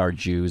say they are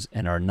Jews,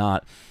 and are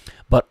not,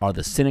 but are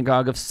the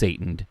synagogue of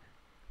Satan.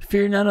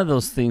 Fear none of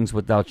those things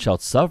which thou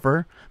shalt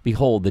suffer.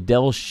 Behold, the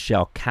devil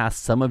shall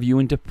cast some of you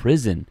into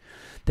prison,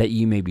 that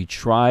ye may be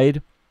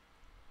tried,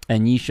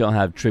 and ye shall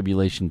have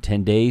tribulation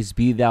 10 days.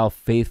 Be thou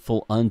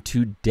faithful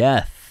unto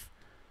death,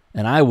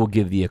 and I will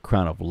give thee a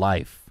crown of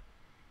life.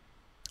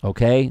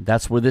 Okay,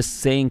 that's where this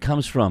saying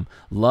comes from.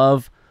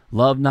 Love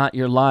not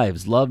your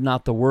lives, love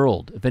not the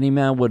world. If any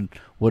man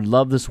would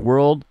love this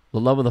world, the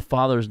love of the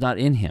Father is not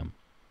in him.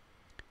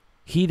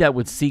 He that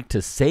would seek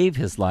to save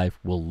his life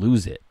will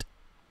lose it.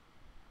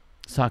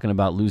 It's talking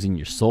about losing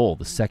your soul,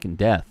 the second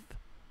death.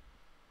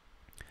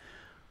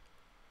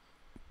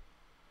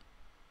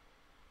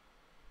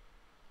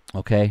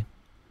 Okay?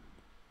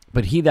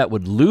 But he that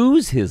would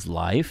lose his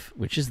life,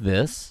 which is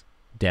this,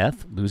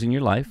 death, losing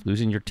your life,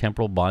 losing your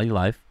temporal body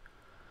life,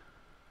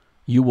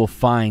 you will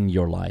find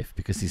your life,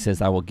 because he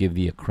says, I will give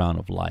thee a crown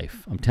of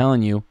life. I'm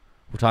telling you,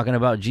 we're talking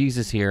about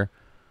Jesus here.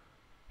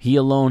 He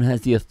alone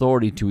has the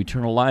authority to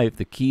eternal life,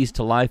 the keys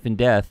to life and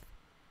death.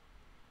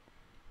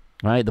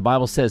 Right? The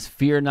Bible says,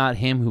 fear not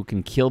him who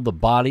can kill the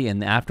body,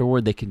 and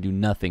afterward they can do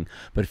nothing.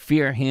 But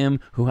fear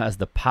him who has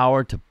the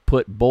power to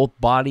put both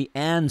body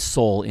and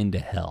soul into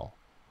hell.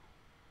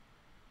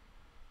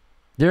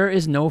 There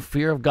is no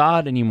fear of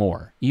God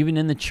anymore, even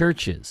in the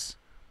churches.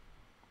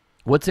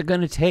 What's it going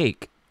to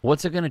take?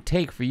 What's it going to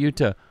take for you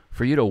to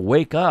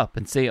wake up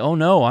and say, oh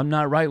no, I'm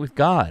not right with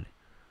God?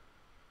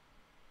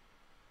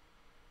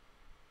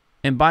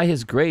 And by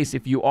his grace,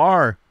 if you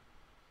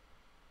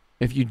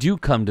do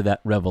come to that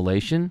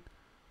revelation,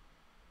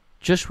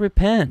 just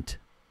repent.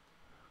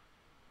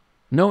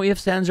 No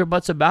ifs, ands, or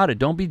buts about it.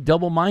 Don't be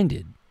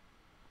double-minded.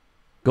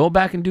 Go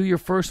back and do your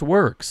first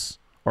works,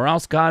 or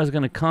else God is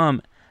going to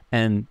come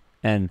and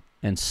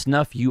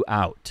snuff you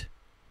out.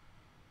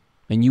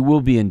 And you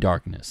will be in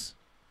darkness.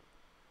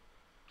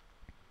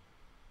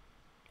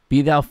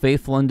 Be thou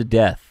faithful unto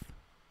death.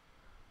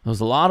 There's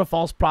a lot of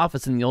false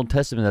prophets in the Old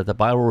Testament that the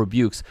Bible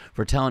rebukes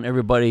for telling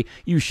everybody,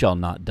 you shall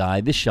not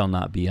die, this shall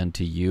not be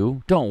unto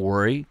you. Don't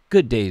worry,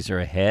 good days are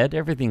ahead,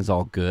 everything's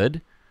all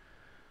good.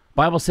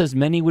 Bible says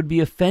many would be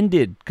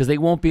offended because they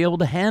won't be able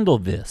to handle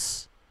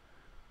this.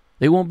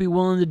 They won't be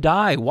willing to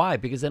die. Why?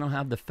 Because they don't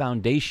have the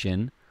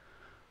foundation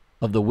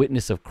of the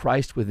witness of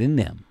Christ within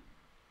them.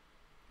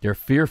 They're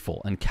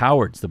fearful and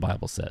cowards, the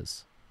Bible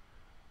says.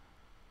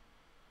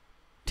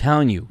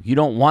 Telling you, you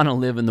don't want to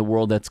live in the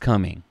world that's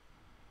coming.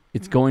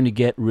 It's going to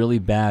get really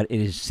bad.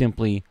 It is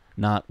simply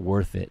not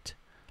worth it.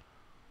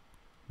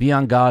 Be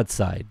on God's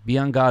side. Be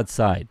on God's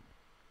side.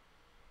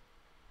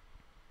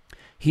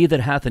 He that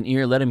hath an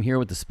ear, let him hear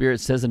what the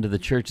Spirit says unto the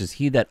churches.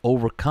 He that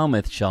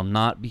overcometh shall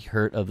not be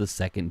hurt of the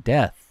second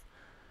death.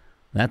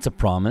 That's a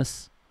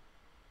promise.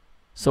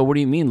 So what do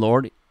you mean,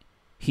 Lord?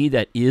 He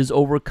that is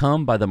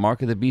overcome by the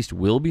mark of the beast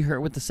will be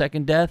hurt with the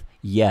second death?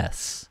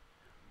 Yes.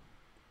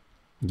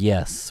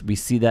 Yes, we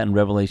see that in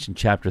Revelation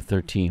chapter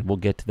 13. We'll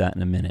get to that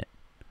in a minute.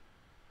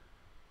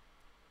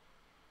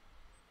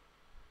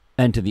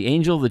 And to the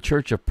angel of the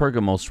church of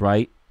Pergamos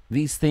write,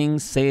 These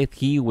things saith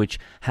he which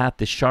hath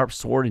the sharp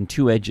sword in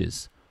two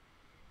edges.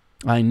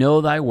 I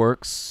know thy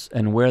works,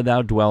 and where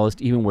thou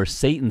dwellest, even where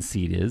Satan's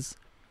seat is,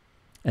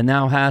 and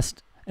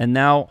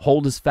thou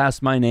holdest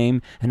fast my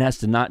name, and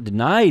hast not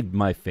denied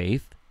my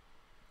faith,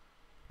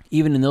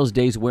 even in those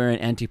days wherein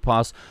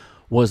Antipas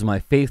was my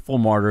faithful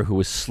martyr, who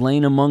was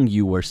slain among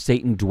you where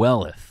Satan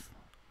dwelleth.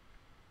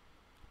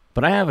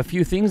 But I have a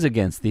few things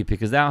against thee,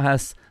 because thou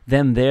hast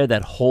them there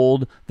that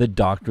hold the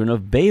doctrine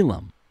of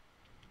Balaam,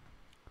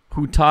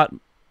 who taught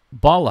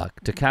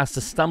Balak to cast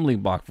a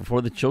stumbling block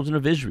before the children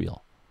of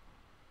Israel,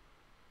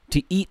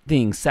 to eat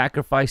things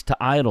sacrificed to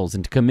idols,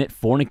 and to commit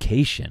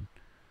fornication.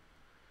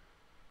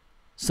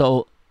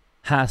 So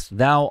hast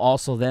thou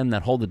also them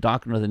that hold the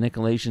doctrine of the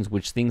Nicolaitans,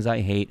 which things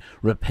I hate.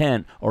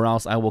 Repent, or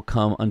else I will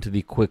come unto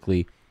thee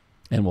quickly,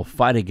 and will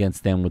fight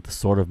against them with the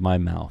sword of my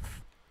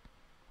mouth.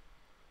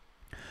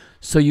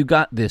 So you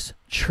got this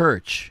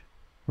church,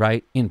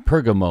 right, in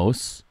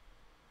Pergamos,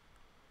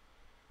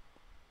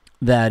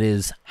 that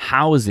is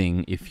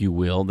housing, if you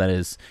will, that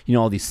is,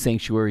 all these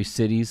sanctuary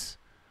cities.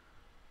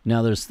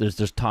 Now there's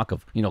talk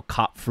of,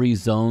 cop-free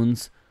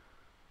zones,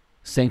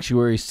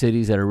 sanctuary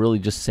cities that are really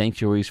just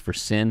sanctuaries for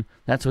sin.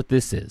 That's what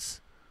this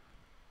is.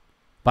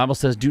 Bible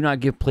says, do not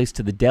give place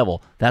to the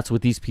devil. That's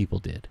what these people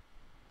did.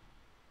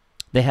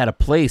 They had a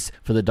place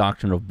for the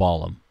doctrine of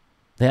Balaam.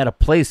 They had a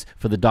place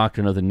for the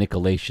doctrine of the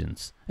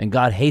Nicolaitans. And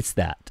God hates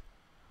that.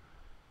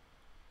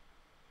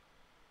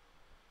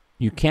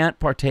 You can't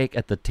partake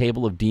at the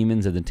table of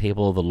demons and the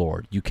table of the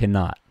Lord. You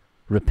cannot.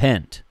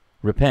 Repent.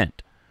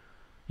 Repent.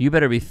 You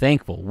better be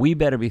thankful. We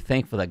better be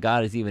thankful that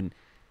God is even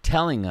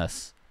telling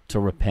us to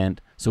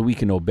repent so we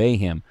can obey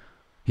him.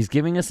 He's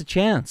giving us a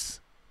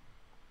chance.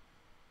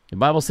 The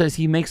Bible says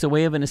he makes a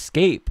way of an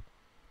escape.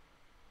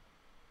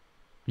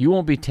 You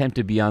won't be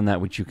tempted beyond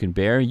that which you can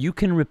bear. You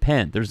can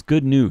repent. There's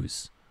good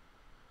news.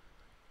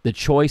 The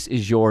choice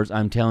is yours.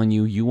 I'm telling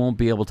you, you won't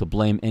be able to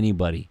blame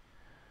anybody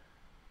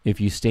if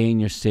you stay in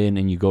your sin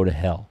and you go to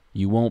hell.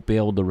 You won't be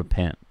able to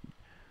repent.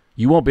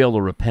 You won't be able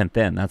to repent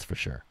then, that's for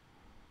sure.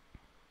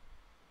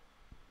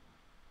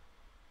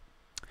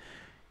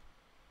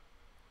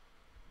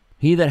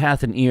 He that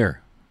hath an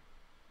ear,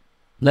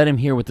 let him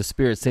hear what the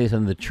Spirit saith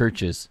unto the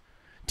churches.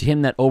 To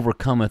him that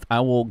overcometh, I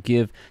will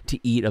give to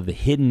eat of the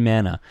hidden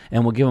manna,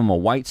 and will give him a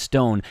white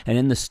stone, and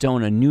in the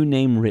stone a new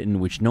name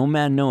written, which no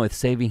man knoweth,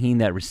 saving he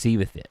that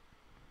receiveth it.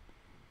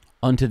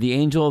 Unto the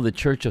angel of the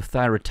church of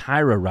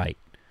Thyatira write,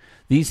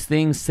 These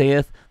things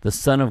saith the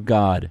Son of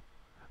God,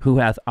 who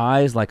hath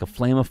eyes like a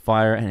flame of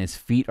fire, and his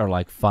feet are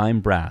like fine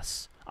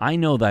brass. I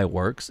know thy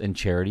works, and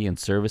charity, and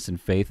service, and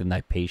faith, and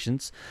thy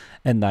patience,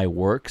 and thy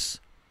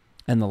works,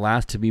 and the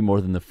last to be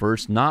more than the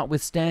first.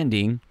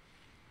 Notwithstanding,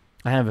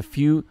 I have a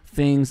few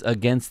things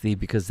against thee,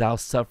 because thou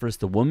sufferest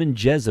the woman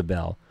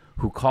Jezebel,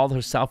 who called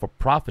herself a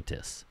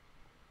prophetess,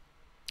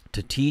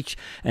 to teach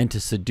and to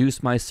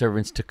seduce my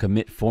servants to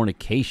commit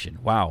fornication.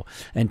 Wow.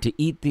 And to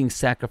eat things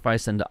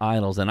sacrificed unto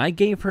idols. And I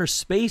gave her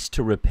space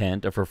to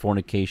repent of her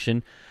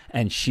fornication,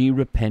 and she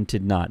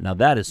repented not. Now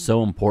that is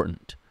so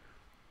important.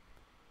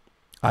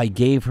 I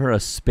gave her a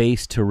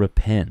space to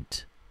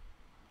repent.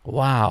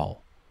 Wow.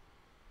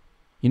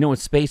 You know what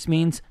space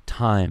means?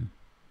 Time.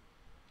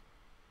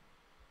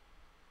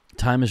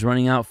 Time is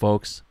running out,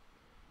 folks.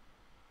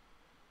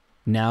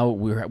 Now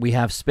we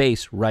have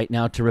space right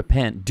now to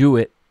repent. Do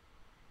it.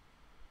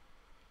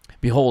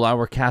 Behold, I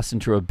were cast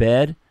into a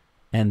bed,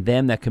 and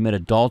them that commit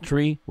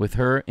adultery with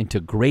her into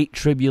great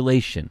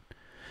tribulation,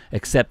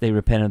 except they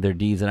repent of their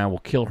deeds, and I will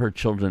kill her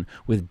children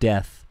with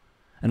death.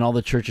 And all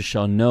the churches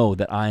shall know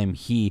that I am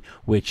he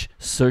which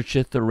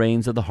searcheth the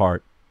reins of the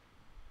heart,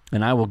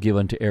 and I will give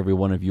unto every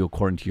one of you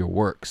according to your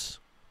works.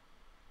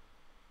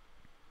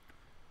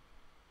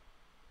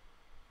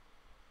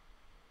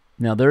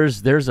 Now there's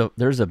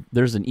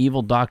an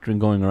evil doctrine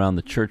going around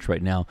the church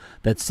right now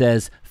that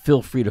says,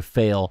 feel free to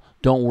fail,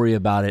 don't worry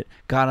about it,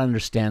 God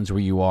understands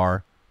where you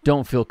are,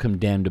 don't feel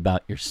condemned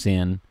about your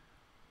sin.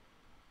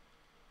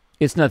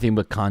 It's nothing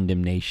but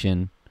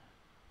condemnation.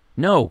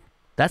 No,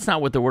 that's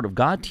not what the Word of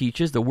God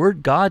teaches. The Word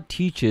of God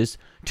teaches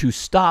to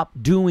stop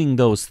doing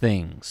those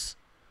things.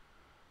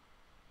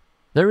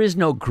 There is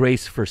no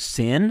grace for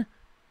sin.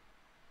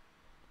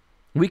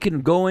 We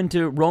can go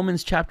into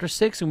Romans chapter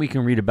 6 and we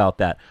can read about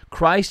that.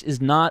 Christ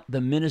is not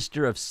the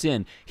minister of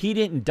sin. He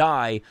didn't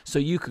die so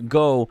you could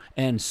go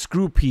and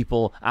screw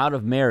people out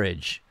of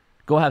marriage,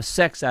 go have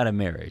sex out of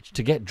marriage,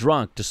 to get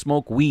drunk, to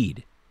smoke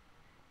weed.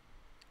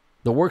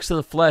 The works of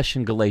the flesh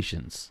in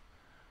Galatians.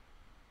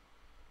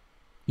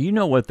 You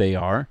know what they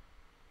are.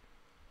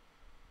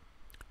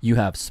 You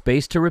have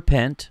space to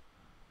repent,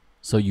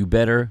 so you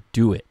better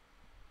do it.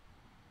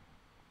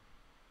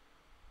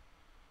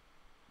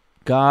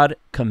 God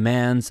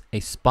commands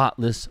a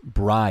spotless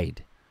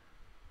bride.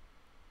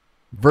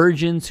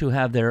 Virgins who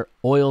have their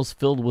oils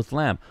filled with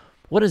lamp.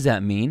 What does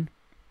that mean?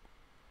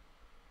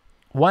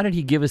 Why did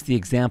he give us the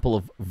example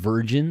of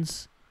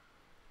virgins?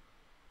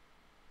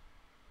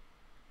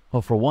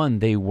 Well, for one,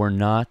 they were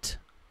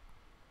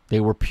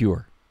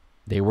pure.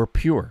 They were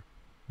pure.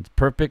 It's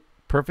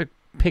perfect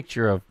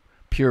picture of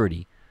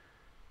purity.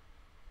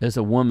 There's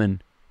a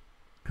woman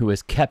who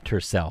has kept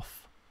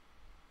herself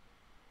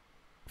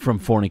from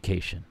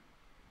fornication.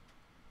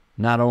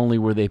 Not only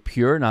were they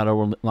pure, not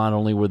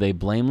only were they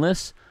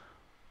blameless,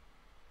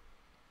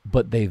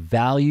 but they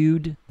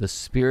valued the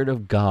Spirit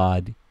of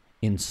God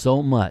in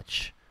so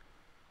much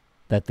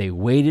that they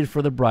waited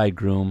for the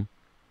bridegroom,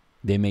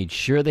 they made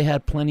sure they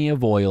had plenty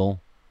of oil,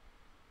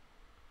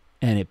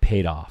 and it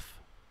paid off.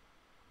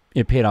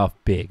 It paid off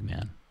big,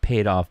 man.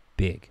 Paid off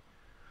big.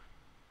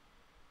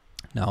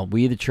 Now,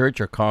 we, the church,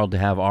 are called to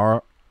have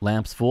our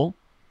lamps full.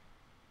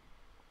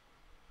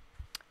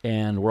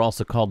 And we're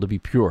also called to be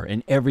pure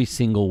in every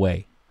single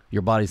way.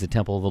 Your body's the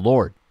temple of the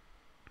Lord.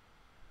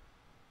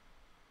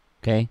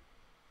 Okay?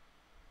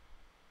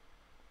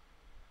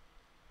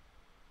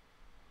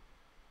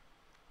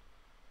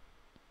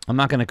 I'm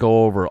not going to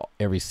go over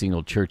every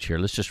single church here.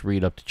 Let's just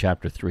read up to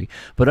chapter 3.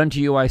 But unto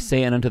you I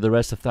say, and unto the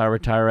rest of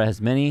Thyatira,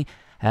 as many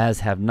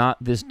as have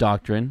not this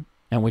doctrine,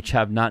 and which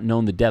have not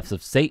known the depths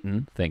of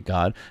Satan, thank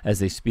God, as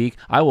they speak,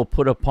 I will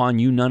put upon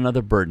you none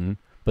other burden,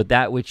 but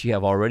that which ye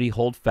have already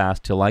hold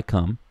fast till I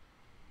come.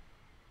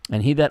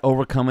 And he that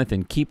overcometh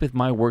and keepeth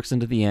my works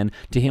unto the end,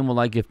 to him will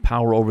I give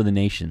power over the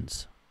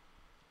nations.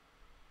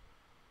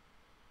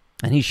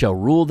 And he shall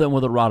rule them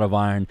with a rod of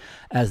iron,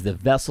 as the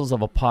vessels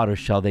of a potter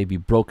shall they be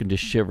broken to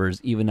shivers,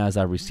 even as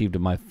I received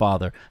of my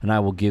Father, and I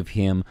will give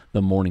him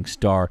the morning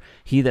star.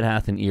 He that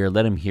hath an ear,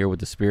 let him hear what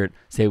the Spirit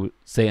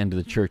say unto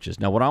the churches.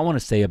 Now, what I want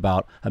to say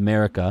about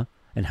America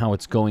and how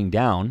it's going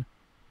down,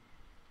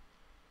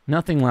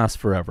 nothing lasts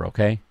forever,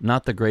 okay?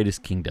 Not the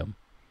greatest kingdom.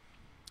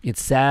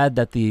 It's sad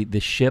that the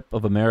ship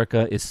of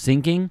America is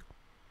sinking,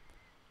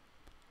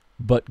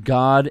 but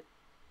God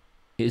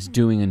is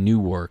doing a new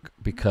work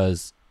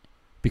because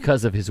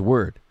of his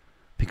word,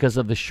 because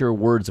of the sure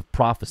words of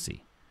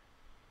prophecy.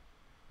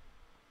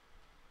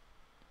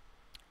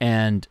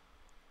 And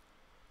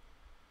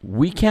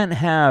we can't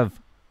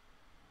have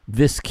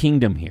this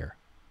kingdom here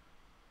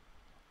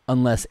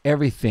unless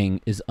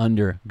everything is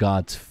under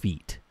God's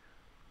feet.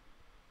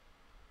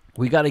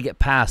 We got to get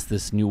past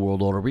this new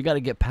world order. We got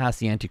to get past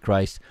the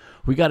Antichrist.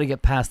 We got to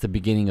get past the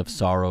beginning of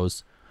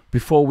sorrows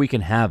before we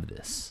can have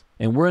this.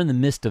 And we're in the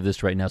midst of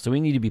this right now, so we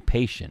need to be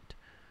patient.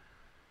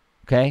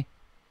 Okay?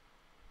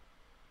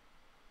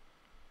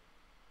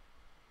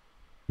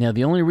 Now,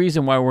 the only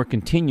reason why we're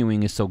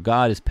continuing is so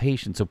God is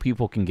patient, so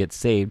people can get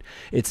saved.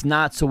 It's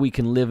not so we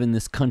can live in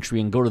this country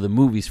and go to the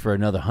movies for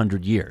another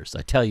 100 years.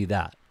 I tell you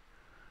that.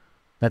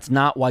 That's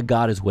not why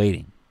God is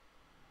waiting.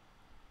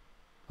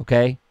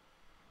 Okay?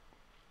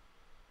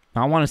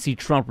 I want to see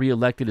Trump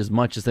reelected as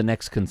much as the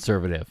next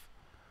conservative.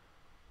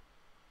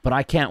 But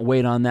I can't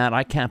wait on that.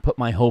 I can't put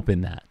my hope in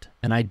that.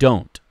 And I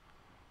don't.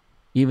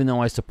 Even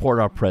though I support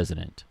our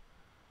president.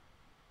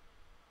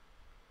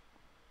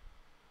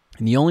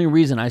 And the only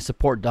reason I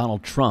support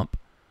Donald Trump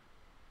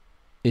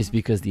is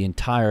because the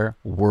entire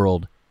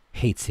world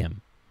hates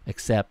him,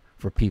 except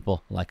for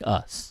people like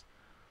us.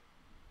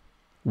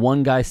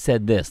 One guy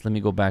said this. Let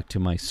me go back to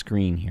my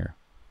screen here.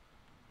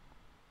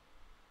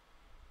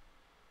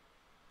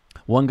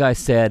 One guy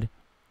said,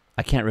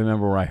 I can't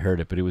remember where I heard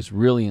it, but it was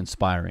really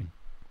inspiring.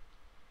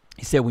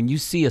 He said, when you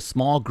see a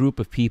small group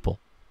of people,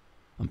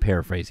 I'm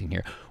paraphrasing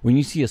here, when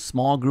you see a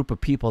small group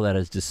of people that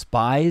is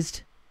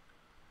despised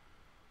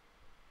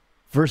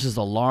versus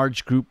a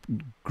large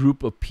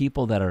group of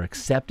people that are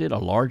accepted, a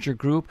larger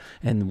group,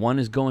 and one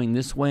is going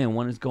this way and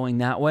one is going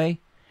that way,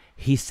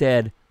 he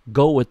said,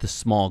 go with the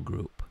small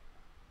group.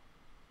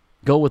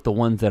 Go with the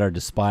ones that are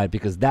despised,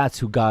 because that's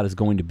who God is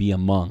going to be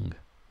among.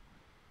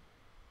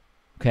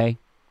 Okay?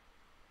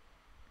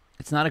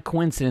 It's not a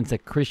coincidence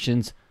that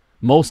Christians,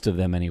 most of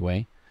them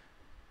anyway,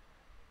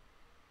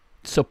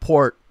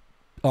 support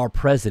our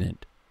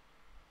president.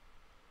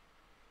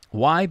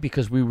 Why?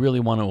 Because we really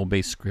want to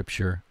obey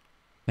Scripture,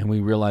 and we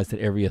realize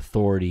that every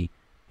authority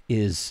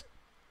is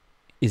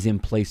in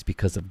place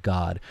because of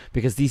God.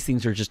 Because these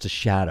things are just a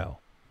shadow.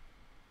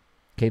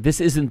 Okay, this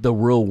isn't the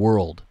real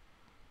world.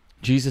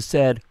 Jesus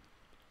said,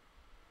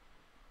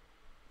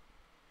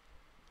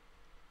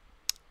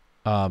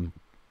 Our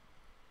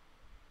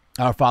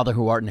Father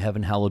who art in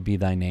heaven, hallowed be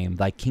thy name.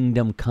 Thy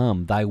kingdom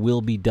come, thy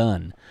will be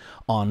done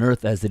on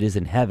earth as it is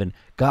in heaven.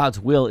 God's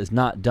will is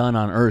not done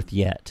on earth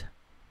yet.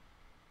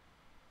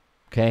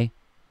 Okay?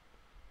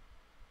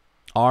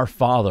 Our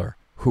Father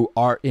who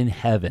art in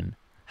heaven,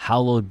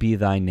 hallowed be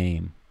thy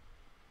name.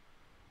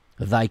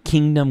 Thy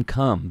kingdom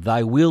come,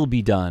 thy will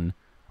be done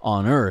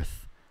on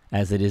earth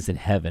as it is in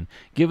heaven.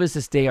 Give us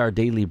this day our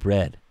daily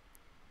bread.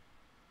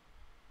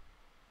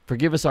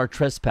 Forgive us our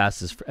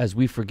trespasses as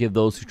we forgive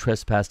those who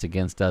trespass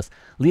against us.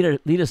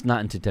 Lead us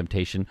not into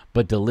temptation,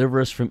 but deliver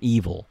us from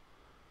evil.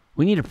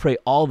 We need to pray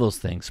all those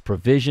things.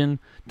 Provision,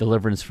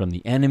 deliverance from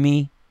the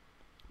enemy,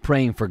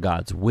 praying for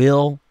God's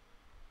will.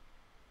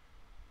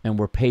 And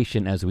we're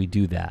patient as we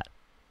do that.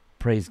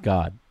 Praise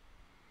God.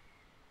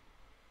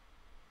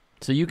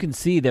 So you can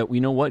see that,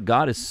 you know what,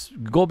 God is,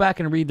 go back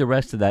and read the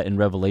rest of that in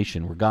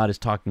Revelation, where God is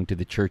talking to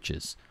the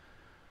churches.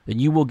 And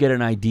you will get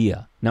an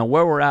idea. Now,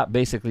 where we're at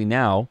basically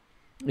now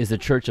is the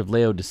church of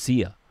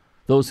Laodicea.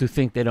 Those who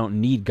think they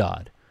don't need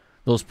God.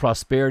 Those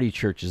prosperity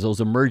churches, those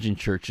emergent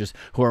churches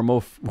who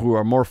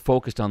are more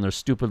focused on their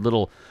stupid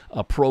little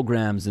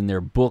programs and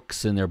their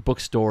books and their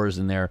bookstores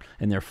and their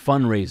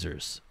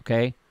fundraisers.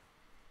 Okay?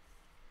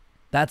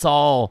 That's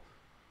all.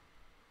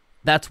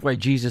 That's why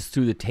Jesus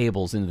threw the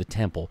tables into the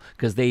temple,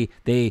 because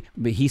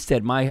he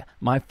said, my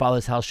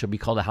Father's house shall be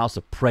called a house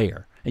of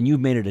prayer, and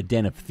you've made it a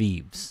den of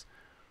thieves.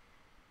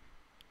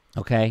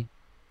 Okay?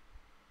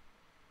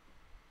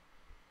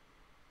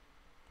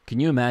 Can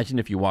you imagine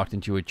if you walked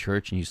into a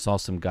church and you saw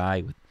some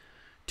guy with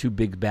 2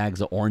 big bags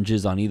of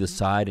oranges on either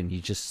side, and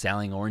he's just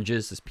selling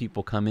oranges as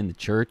people come in the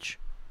church?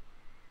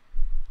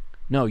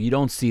 No, you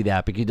don't see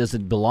that, because it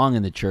doesn't belong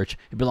in the church.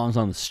 It belongs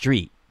on the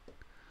street.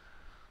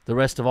 The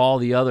rest of all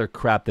the other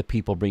crap that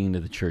people bring into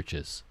the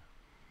churches.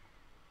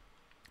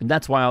 And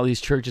that's why all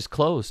these churches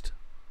closed.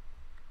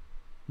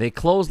 They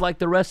closed like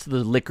the rest of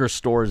the liquor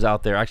stores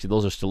out there. Actually,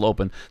 those are still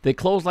open. They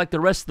closed like the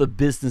rest of the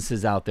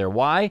businesses out there.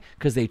 Why?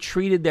 Because they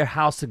treated their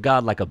house of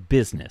God like a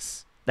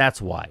business.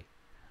 That's why.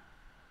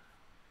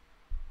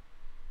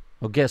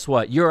 Well, guess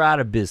what? You're out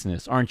of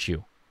business, aren't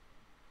you?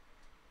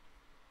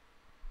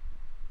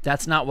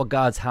 That's not what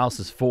God's house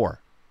is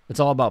for.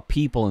 It's all about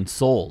people and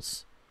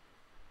souls.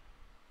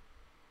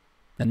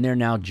 And they're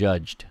now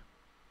judged.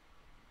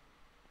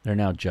 They're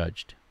now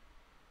judged.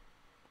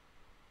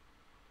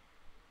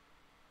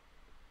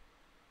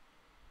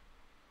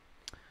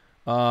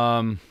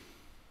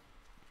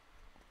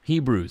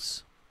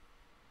 Hebrews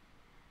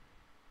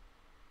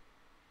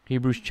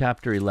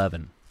chapter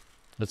 11.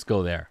 Let's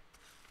go there.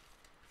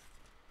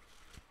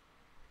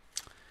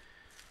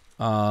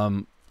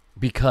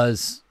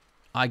 Because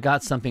I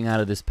got something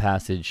out of this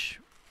passage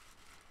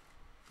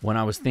when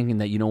I was thinking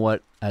that, you know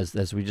what,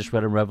 as we just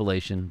read in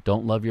Revelation,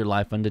 don't love your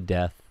life unto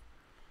death,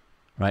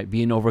 right?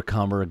 Be an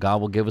overcomer.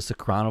 God will give us a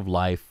crown of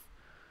life.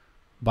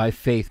 By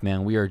faith,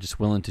 man, we are just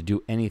willing to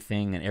do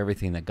anything and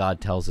everything that God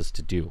tells us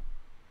to do.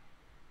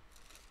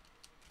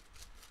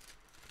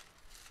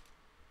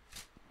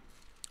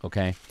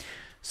 Okay,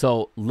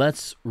 so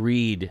let's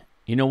read.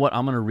 You know what?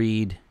 I'm going to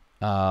read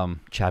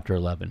chapter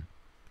 11.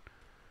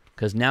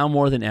 Because now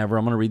more than ever,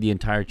 I'm going to read the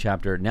entire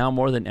chapter. Now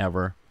more than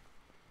ever.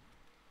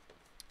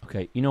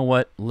 Okay, you know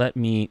what? Let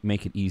me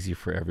make it easy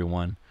for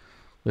everyone.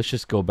 Let's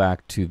just go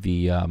back to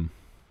the,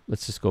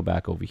 let's just go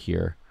back over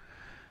here.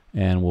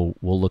 And we'll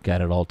look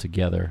at it all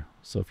together.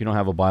 So if you don't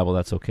have a Bible,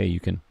 that's okay. You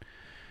can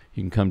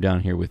come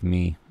down here with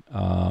me.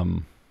 I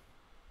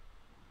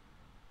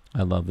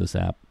love this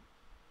app.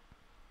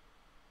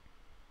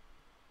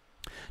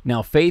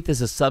 Now, faith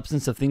is a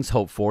substance of things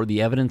hoped for,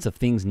 the evidence of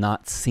things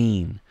not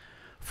seen.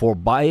 For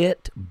by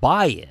it,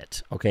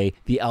 okay,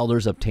 the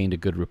elders obtained a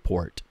good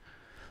report.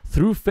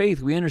 Through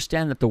faith, we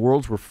understand that the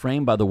worlds were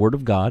framed by the word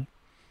of God,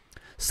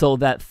 so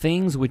that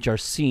things which are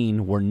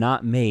seen were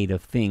not made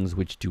of things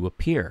which do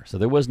appear. So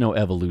there was no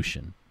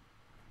evolution.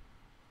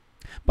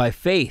 By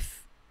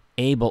faith,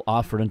 Abel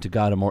offered unto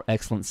God a more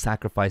excellent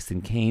sacrifice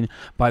than Cain,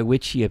 by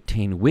which he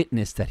obtained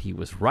witness that he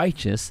was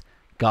righteous,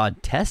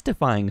 God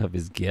testifying of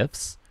his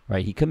gifts,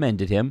 right? He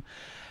commended him,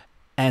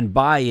 and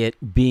by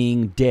it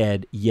being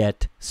dead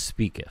yet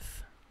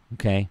speaketh.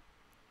 Okay?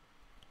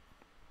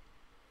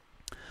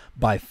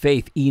 By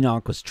faith,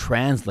 Enoch was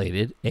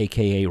translated,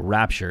 aka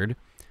raptured,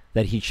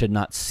 that he should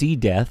not see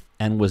death,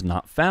 and was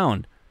not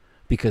found,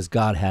 because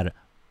God had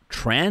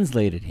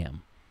translated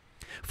him.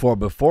 For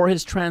before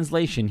his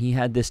translation, he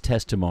had this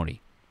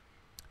testimony,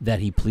 that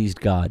he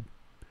pleased God.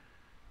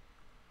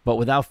 But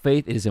without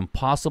faith it is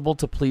impossible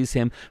to please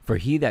him, for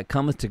he that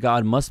cometh to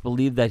God must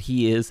believe that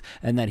he is,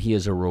 and that he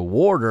is a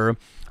rewarder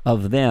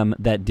of them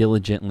that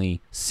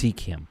diligently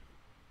seek him.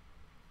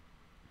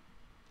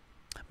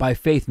 By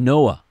faith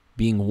Noah,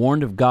 being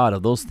warned of God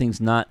of those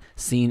things not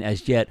seen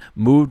as yet,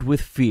 moved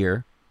with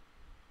fear,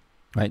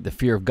 right? The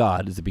fear of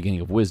God is the beginning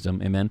of wisdom,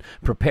 amen,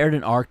 prepared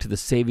an ark to the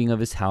saving of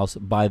his house,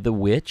 by the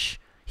which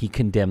he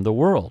condemned the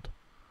world,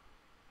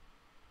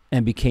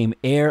 and became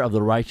heir of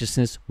the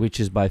righteousness which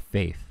is by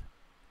faith.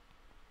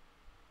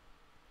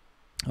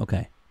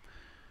 Okay,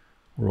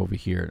 we're over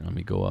here. Let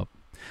me go up.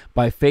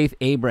 By faith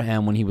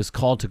Abraham, when he was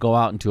called to go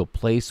out into a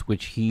place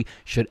which he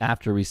should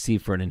after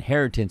receive for an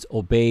inheritance,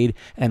 obeyed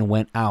and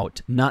went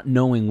out, not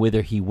knowing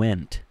whither he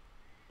went.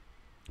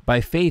 By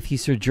faith he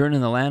sojourned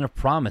in the land of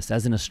promise,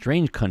 as in a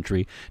strange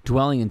country,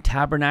 dwelling in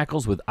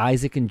tabernacles with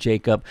Isaac and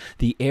Jacob,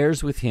 the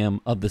heirs with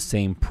him of the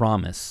same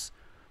promise.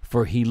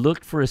 For he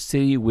looked for a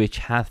city which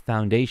hath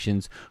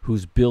foundations,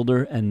 whose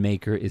builder and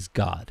maker is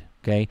God.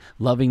 Okay,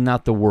 loving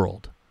not the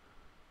world.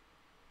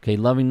 Okay,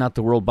 loving not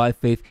the world. By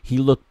faith, he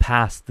looked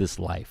past this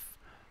life.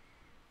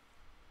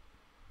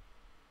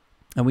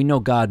 And we know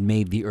God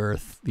made the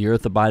earth. The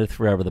earth abideth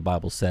forever, the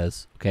Bible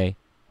says. Okay?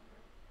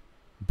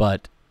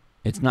 But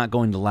it's not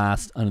going to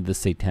last under the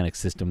satanic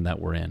system that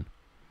we're in.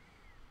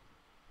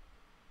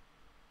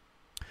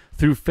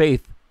 Through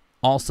faith,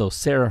 also,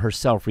 Sarah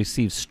herself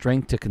received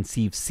strength to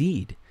conceive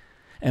seed,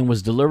 and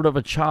was delivered of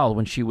a child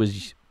when she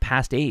was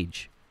past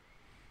age,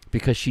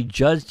 because she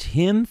judged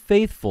him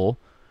faithful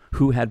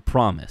who had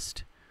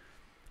promised.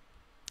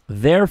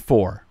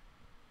 Therefore,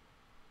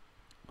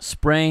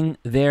 sprang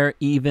there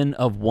even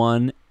of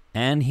one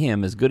and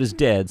him as good as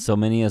dead, so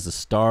many as the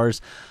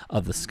stars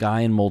of the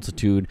sky in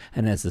multitude,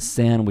 and as the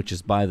sand which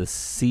is by the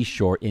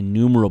seashore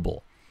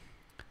innumerable.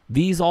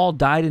 These all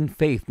died in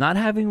faith, not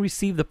having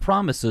received the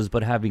promises,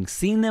 but having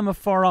seen them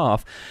afar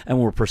off, and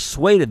were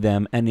persuaded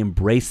them, and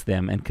embraced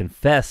them, and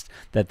confessed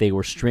that they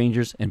were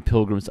strangers and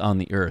pilgrims on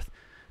the earth.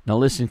 Now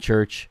listen,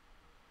 church.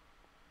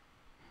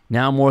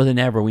 Now more than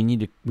ever, we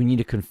need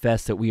to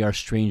confess that we are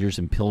strangers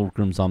and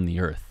pilgrims on the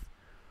earth.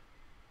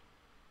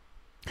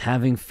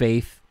 Having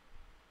faith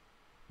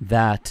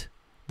that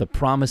the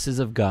promises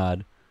of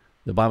God,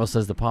 the Bible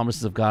says the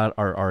promises of God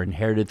are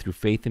inherited through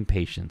faith and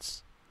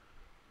patience.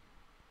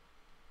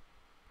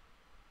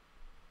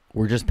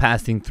 We're just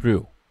passing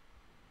through.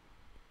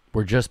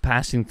 We're just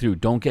passing through.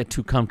 Don't get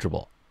too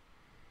comfortable.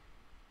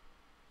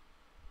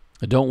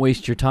 Don't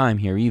waste your time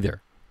here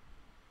either.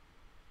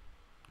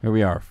 Here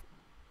we are.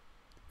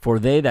 For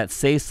they that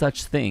say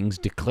such things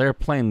declare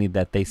plainly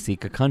that they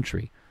seek a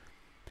country.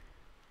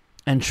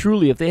 And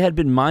truly, if they had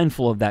been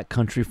mindful of that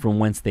country from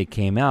whence they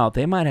came out,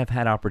 they might have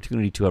had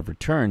opportunity to have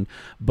returned.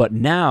 But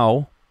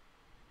now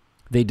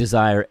they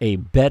desire a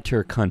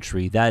better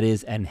country, that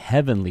is, an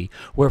heavenly.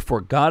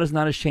 Wherefore God is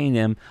not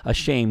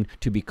ashamed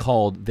to be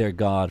called their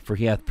God, for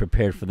he hath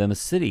prepared for them a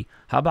city.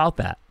 How about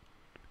that?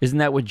 Isn't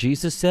that what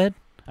Jesus said?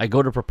 I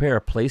go to prepare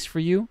a place for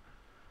you.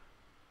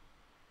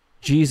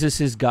 Jesus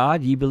is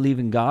God. Ye believe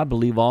in God,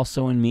 believe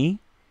also in me.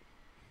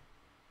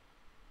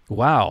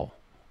 Wow.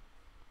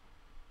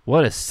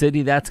 What a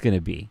city that's going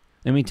to be.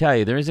 Let me tell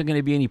you, there isn't going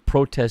to be any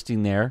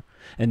protesting there.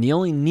 And the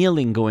only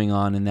kneeling going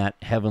on in that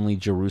heavenly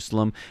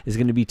Jerusalem is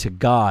going to be to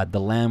God,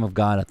 the Lamb of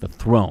God at the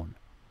throne.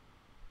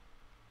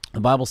 The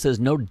Bible says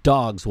no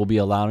dogs will be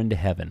allowed into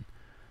heaven.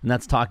 And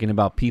that's talking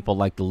about people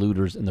like the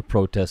looters and the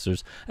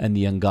protesters and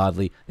the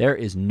ungodly. There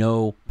is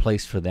no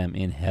place for them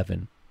in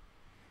heaven.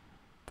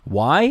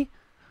 Why?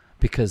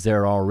 Because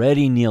they're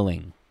already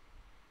kneeling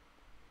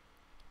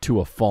to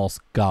a false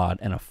god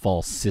and a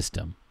false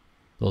system.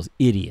 Those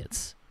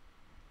idiots.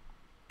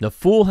 The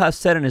fool has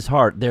said in his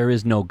heart, there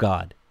is no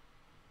God.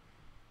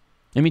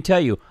 Let me tell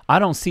you, I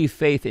don't see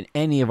faith in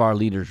any of our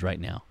leaders right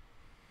now.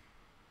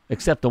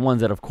 Except the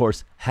ones that, of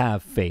course,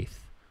 have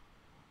faith.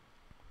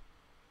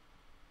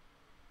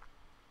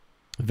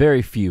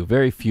 Very few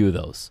of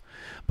those.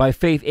 By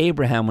faith,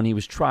 Abraham, when he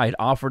was tried,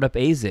 offered up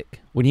Isaac.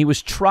 When he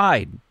was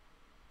tried.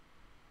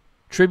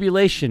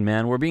 Tribulation,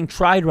 man. We're being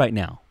tried right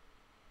now.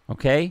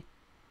 Okay?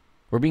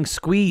 We're being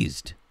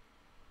squeezed.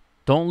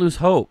 Don't lose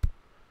hope.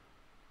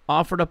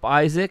 Offered up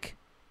Isaac,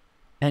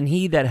 and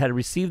he that had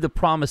received the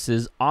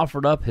promises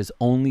offered up his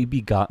only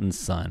begotten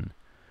son.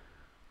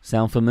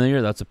 Sound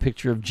familiar? That's a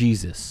picture of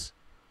Jesus,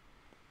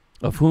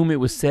 of whom it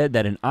was said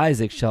that in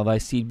Isaac shall thy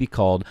seed be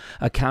called,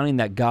 accounting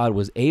that God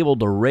was able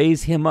to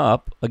raise him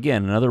up,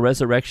 again, another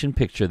resurrection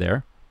picture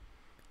there,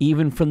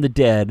 even from the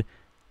dead,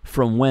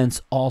 from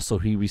whence also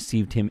he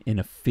received him in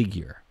a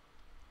figure.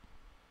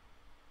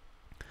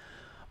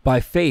 By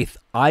faith,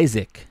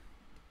 Isaac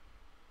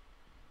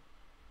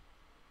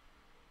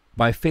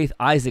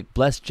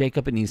blessed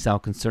Jacob and Esau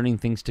concerning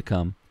things to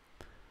come.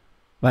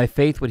 By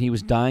faith, when he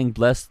was dying,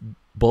 blessed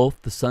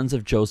both the sons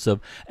of Joseph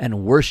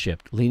and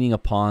worshipped, leaning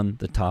upon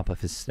the top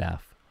of his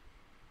staff.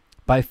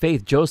 By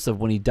faith, Joseph,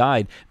 when he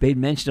died, made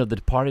mention of the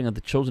departing of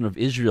the children of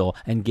Israel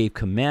and gave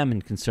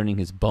commandment concerning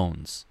his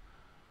bones.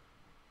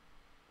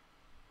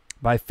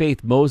 By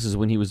faith, Moses,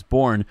 when he was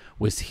born,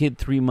 was hid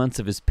 3 months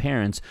of his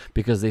parents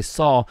because they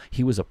saw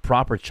he was a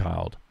proper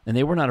child, and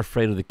they were not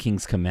afraid of the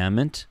king's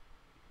commandment.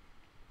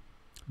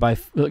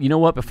 You know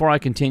what? Before I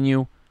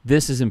continue,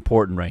 this is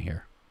important right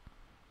here.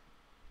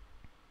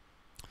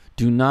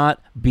 Do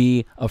not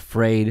be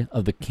afraid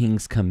of the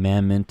king's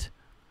commandment.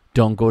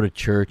 Don't go to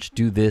church.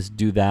 Do this,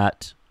 do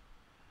that.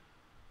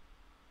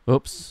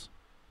 Oops.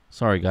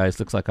 Sorry, guys.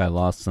 Looks like I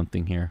lost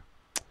something here.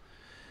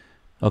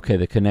 Okay,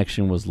 the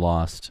connection was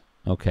lost.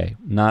 Okay,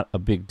 not a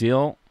big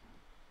deal.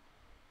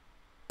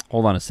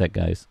 Hold on a sec,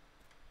 guys.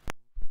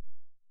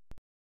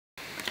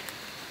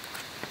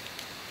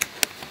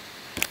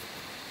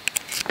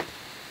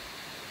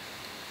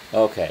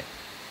 Okay.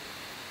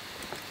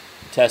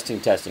 Testing.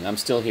 I'm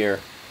still here.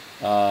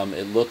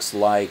 It looks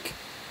like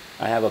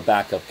I have a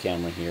backup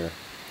camera here.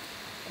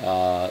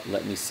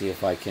 Let me see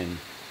if I can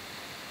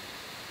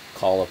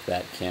call up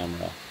that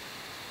camera.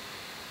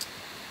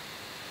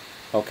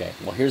 Okay,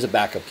 well, here's a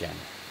backup camera.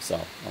 So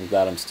I'm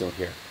glad I'm still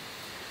here.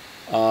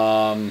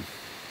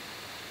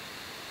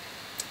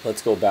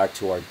 Let's go back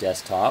to our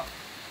desktop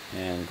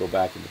and go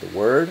back into the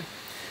Word.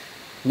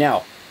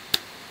 Now,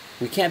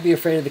 we can't be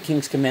afraid of the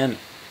King's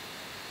commandment.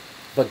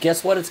 But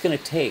guess what it's going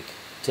to take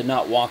to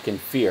not walk in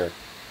fear?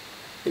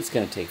 It's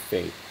going to take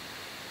faith.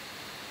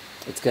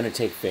 It's going to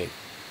take faith.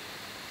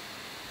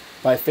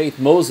 By faith,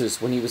 Moses,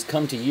 when he was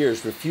come to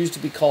years, refused to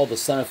be called the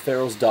son of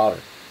Pharaoh's daughter,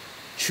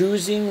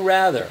 choosing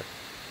rather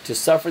to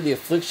suffer the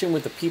affliction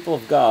with the people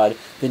of God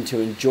than to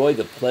enjoy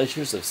the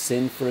pleasures of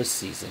sin for a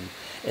season,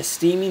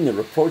 esteeming the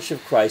reproach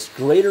of Christ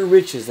greater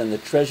riches than the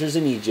treasures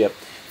in Egypt,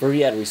 for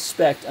he had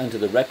respect unto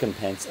the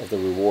recompense of the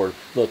reward.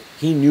 Look,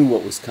 he knew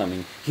what was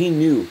coming. He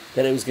knew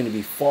that it was going to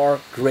be far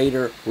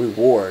greater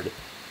reward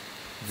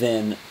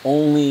than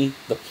only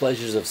the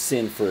pleasures of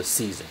sin for a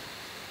season.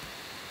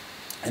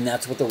 And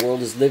that's what the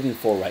world is living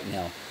for right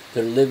now.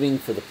 They're living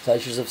for the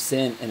pleasures of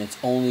sin, and it's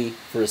only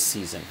for a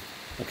season.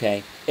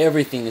 Okay?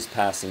 Everything is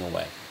passing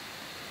away.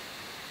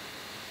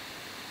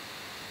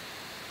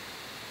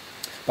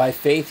 By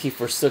faith he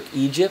forsook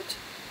Egypt,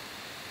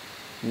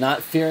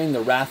 not fearing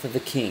the wrath of the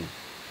king.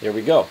 There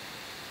we go.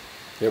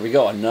 There we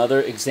go. Another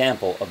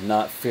example of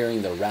not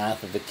fearing the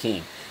wrath of the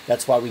king.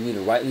 That's why we need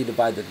to rightly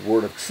divide the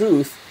word of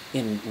truth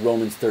in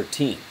Romans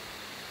 13.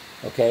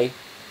 Okay?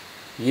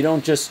 You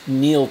don't just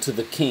kneel to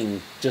the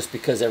king just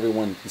because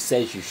everyone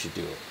says you should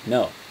do it.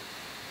 No.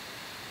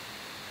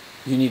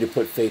 You need to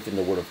put faith in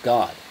the word of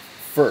God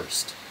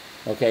first.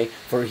 Okay?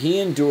 For he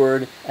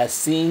endured as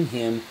seeing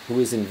him who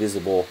is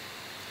invisible.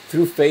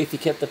 Through faith he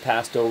kept the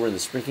Passover and the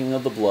sprinkling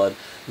of the blood,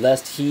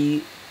 lest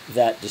he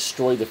that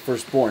destroyed the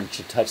firstborn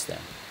should touch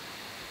them.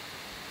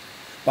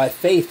 By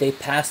faith they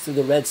passed through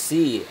the Red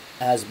Sea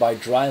as by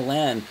dry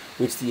land,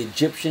 which the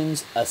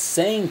Egyptians,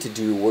 assaying to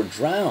do, were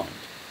drowned.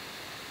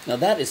 Now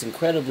that is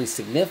incredibly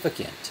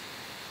significant.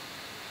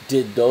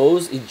 Did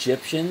those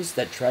Egyptians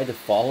that tried to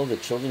follow the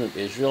children of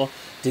Israel,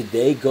 did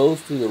they go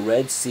through the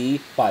Red Sea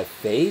by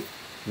faith?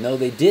 No,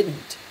 they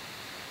didn't.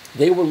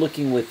 They were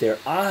looking with their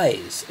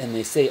eyes, and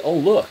they say, oh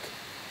look,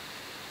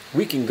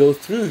 we can go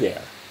through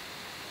there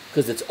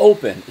because it's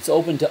open. It's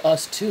open to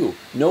us too.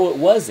 No, it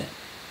wasn't.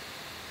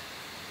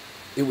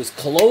 It was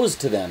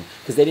closed to them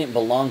because they didn't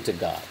belong to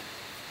God.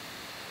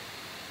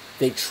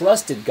 They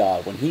trusted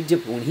God when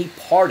he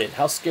parted.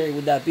 How scary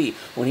would that be?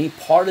 When he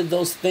parted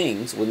those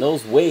things, when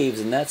those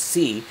waves in that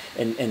sea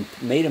and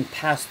made them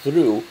pass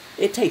through,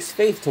 it takes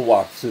faith to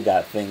walk through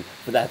that thing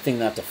for that thing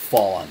not to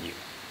fall on you.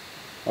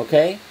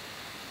 Okay?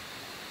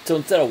 So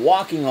instead of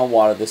walking on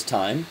water this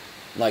time,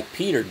 like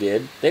Peter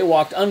did, they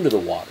walked under the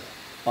water,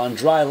 on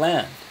dry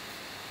land.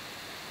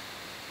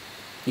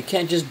 You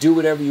can't just do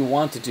whatever you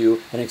want to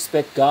do and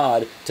expect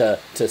God to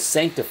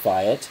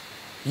sanctify it.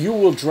 You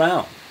will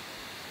drown.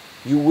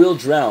 You will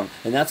drown.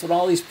 And that's what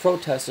all these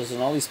protesters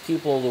and all these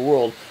people of the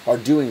world are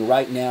doing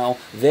right now.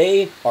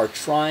 They are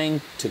trying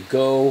to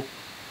go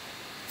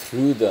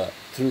through the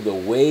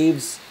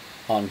waves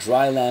on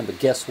dry land, but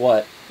guess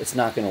what? It's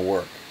not going to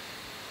work.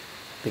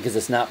 Because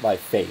it's not by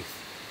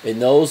faith.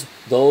 And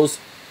those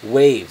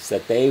waves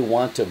that they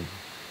want to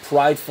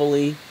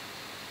pridefully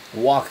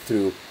walk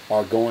through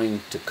are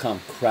going to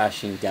come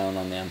crashing down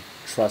on them.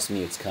 Trust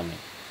me, it's coming.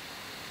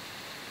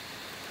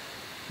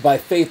 By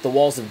faith, the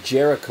walls of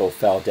Jericho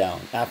fell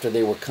down after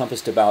they were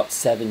compassed about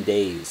 7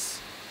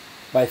 days.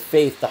 By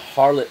faith, the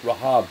harlot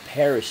Rahab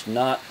perished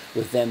not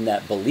with them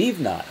that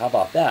believed not. How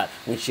about that?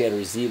 When she had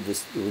received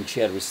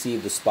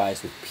the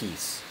spies with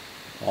peace.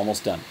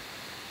 Almost done.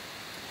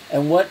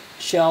 And what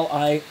shall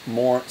I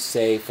more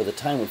say? For the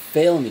time would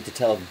fail me to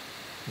tell of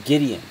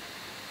Gideon,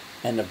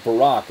 and of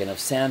Barak, and of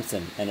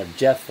Samson, and of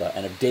Jephthah,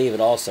 and of David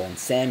also, and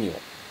Samuel,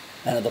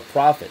 and of the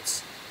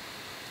prophets,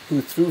 who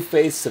through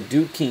faith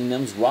subdued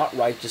kingdoms, wrought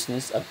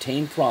righteousness,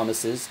 obtained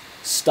promises,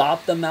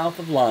 stopped the mouth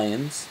of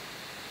lions,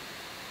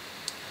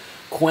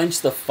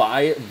 quenched the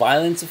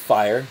violence of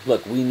fire.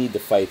 Look, we need the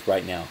faith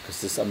right now,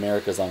 because this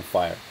America's on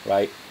fire,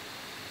 right?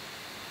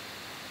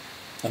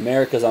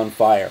 America's on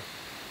fire.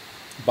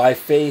 By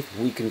faith,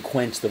 we can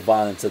quench the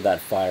violence of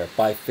that fire.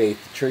 By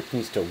faith, the church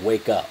needs to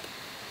wake up.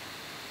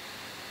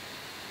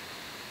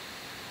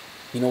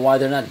 You know why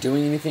they're not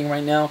doing anything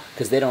right now?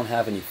 Because they don't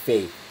have any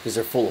faith. Because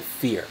they're full of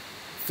fear.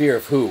 Fear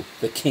of who?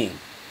 The king.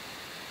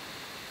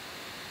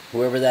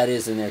 Whoever that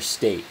is in their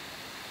state.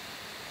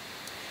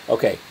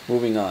 Okay,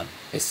 moving on.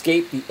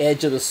 Escape the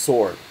edge of the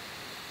sword.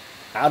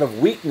 Out of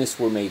weakness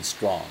were made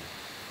strong.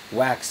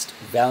 Waxed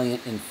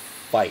valiant in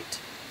fight.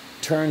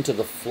 Turn to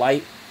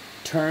flight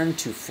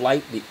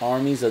the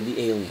armies of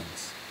the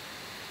aliens.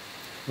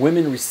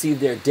 Women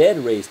received their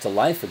dead raised to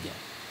life again.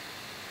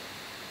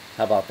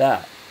 How about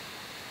that?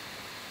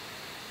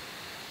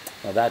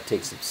 Now that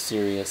takes some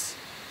serious,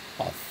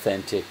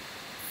 authentic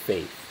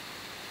faith.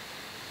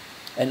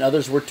 And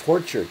others were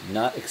tortured,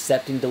 not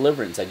accepting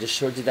deliverance. I just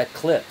showed you that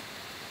clip.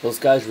 Those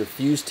guys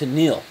refused to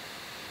kneel.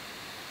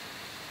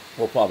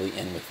 We'll probably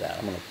end with that.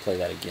 I'm going to play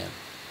that again.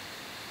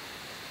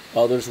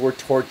 Others were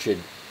tortured,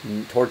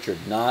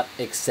 not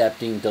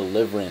accepting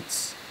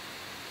deliverance,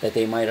 that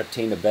they might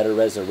obtain a better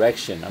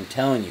resurrection. I'm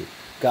telling you,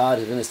 God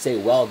is going to say,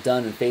 well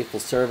done and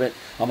faithful servant.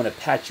 I'm going to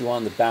pat you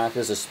on the back.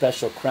 There's a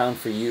special crown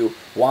for you.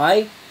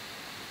 Why?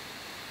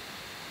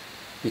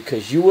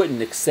 Because you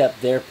wouldn't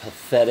accept their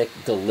pathetic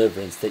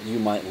deliverance that you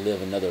might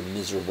live another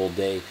miserable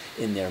day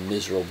in their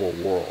miserable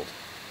world.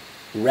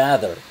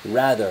 Rather,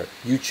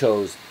 you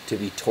chose to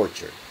be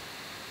tortured.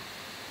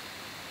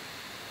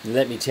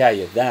 Let me tell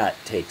you, that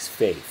takes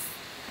faith.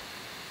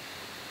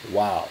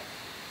 Wow.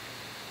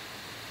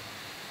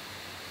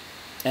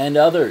 And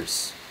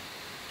others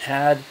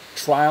had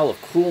trial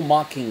of cruel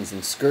mockings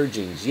and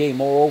scourgings, yea,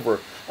 moreover,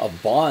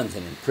 of bonds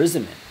and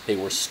imprisonment. They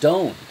were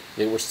stoned.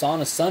 They were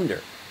sawn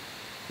asunder.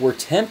 Were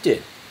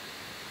tempted.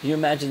 Can you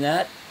imagine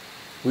that?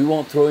 We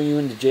won't throw you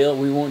into jail.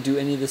 We won't do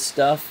any of this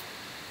stuff.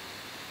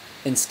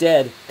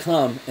 Instead,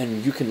 come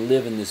and you can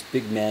live in this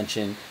big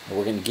mansion, and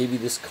we're going to give you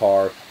this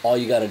car. All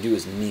you got to do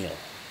is kneel.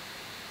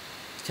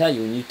 I tell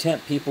you, when you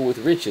tempt people with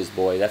riches,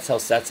 boy, that's how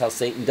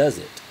Satan does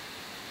it.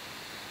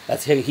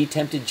 That's how he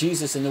tempted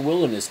Jesus in the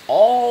wilderness.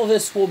 All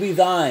this will be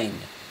thine,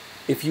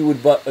 if you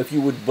would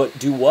but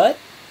do what?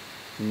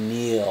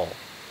 Kneel.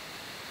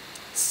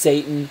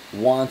 Satan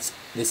wants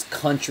this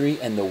country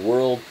and the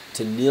world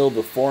to kneel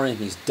before him.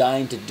 He's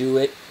dying to do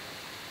it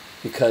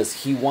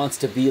because he wants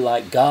to be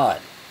like God.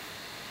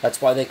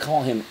 That's why they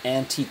call him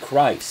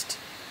Antichrist,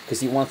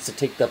 because he wants to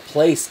take the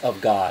place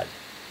of God.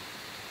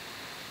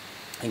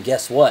 And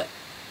guess what?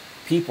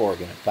 People are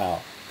going to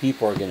bow.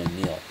 People are going to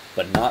kneel.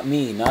 But not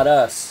me, not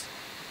us.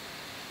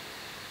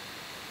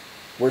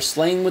 Were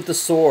slain with the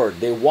sword.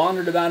 They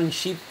wandered about in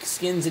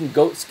sheepskins and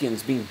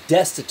goatskins, being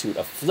destitute,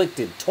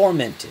 afflicted,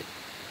 tormented,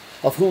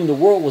 of whom the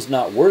world was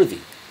not worthy.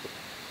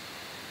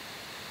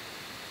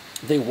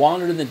 They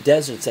wandered in the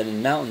deserts and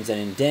in mountains and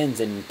in dens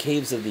and in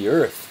caves of the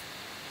earth.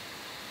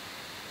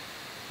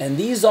 And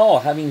these all,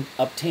 having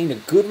obtained a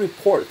good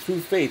report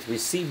through faith,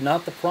 received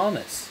not the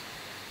promise.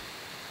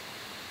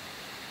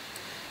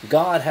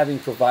 God having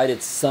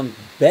provided some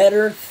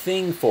better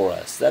thing for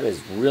us. That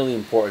is really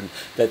important.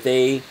 That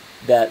they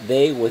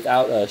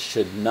without us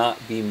should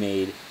not be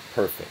made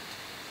perfect.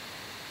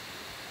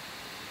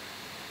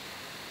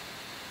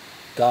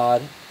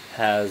 God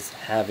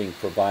having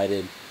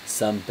provided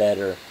some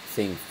better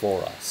thing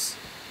for us.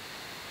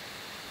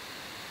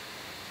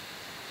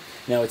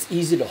 Now it's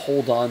easy to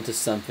hold on to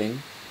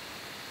something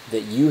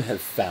that you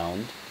have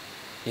found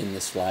in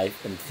this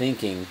life and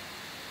thinking,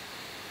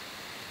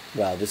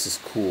 wow, this is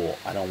cool,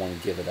 I don't want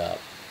to give it up.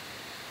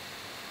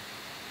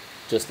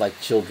 Just like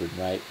children,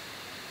 right?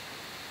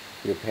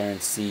 Your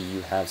parents see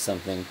you have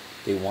something,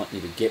 they want you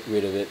to get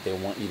rid of it, they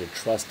want you to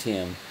trust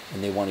Him,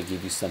 and they want to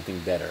give you something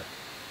better.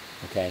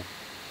 Okay?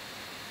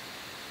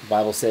 The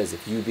Bible says,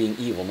 if you being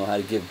evil know how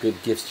to give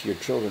good gifts to your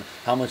children,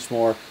 how much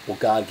more will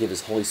God give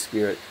His Holy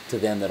Spirit to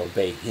them that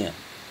obey Him?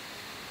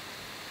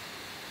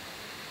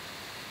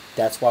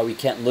 That's why we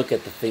can't look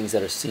at the things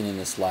that are seen in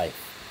this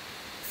life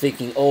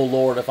thinking, oh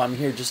Lord, if I'm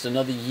here just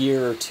another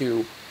year or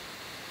two,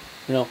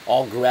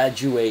 I'll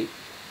graduate,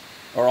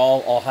 or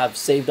I'll have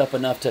saved up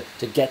enough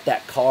to get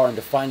that car and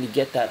to finally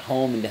get that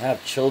home and to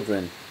have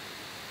children.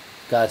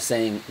 God's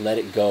saying, let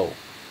it go.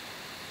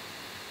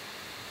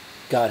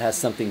 God has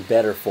something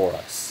better for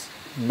us.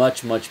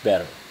 Much, much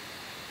better.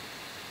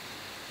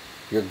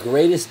 Your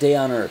greatest day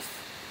on earth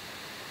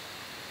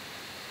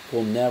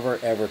will never,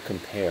 ever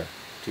compare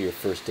to your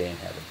first day in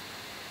heaven.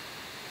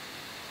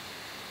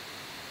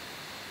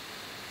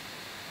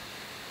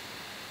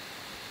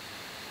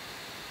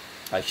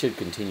 I should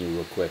continue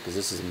real quick because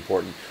this is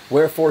important.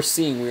 Wherefore,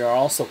 seeing we are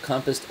also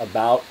compassed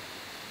about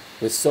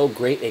with so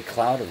great a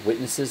cloud of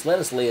witnesses, let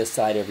us lay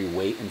aside every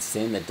weight and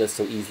sin that does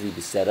so easily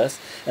beset us,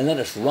 and let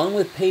us run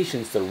with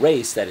patience the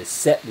race that is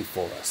set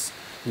before us,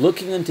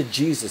 looking unto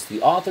Jesus,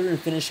 the author and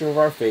finisher of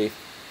our faith,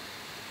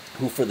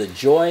 who for the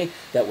joy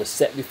that was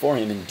set before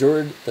Him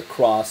endured the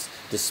cross,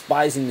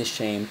 despising the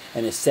shame,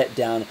 and is set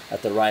down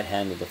at the right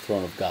hand of the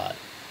throne of God.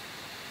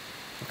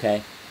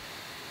 Okay?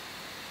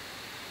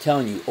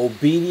 Telling you,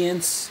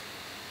 obedience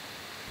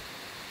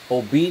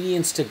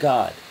to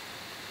God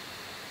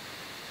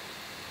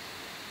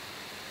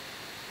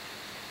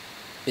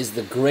is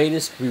the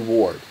greatest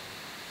reward.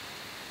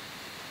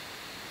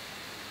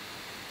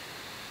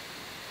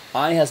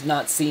 Eye has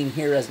not seen,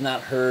 ear has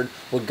not heard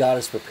what God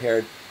has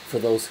prepared for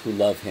those who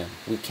love Him.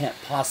 We can't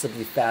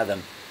possibly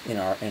fathom in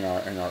our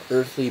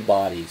earthly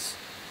bodies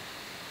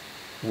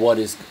what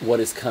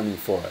is coming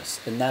for us.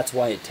 And that's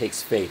why it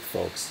takes faith,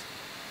 folks.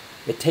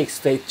 It takes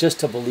faith just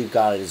to believe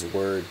God at His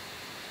word.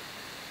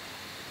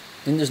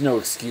 And there's no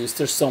excuse.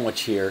 There's so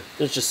much here.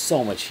 There's just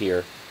so much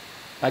here.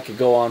 I could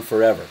go on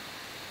forever.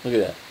 Look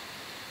at that.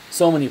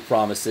 So many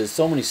promises,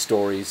 so many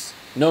stories,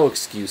 no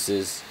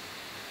excuses.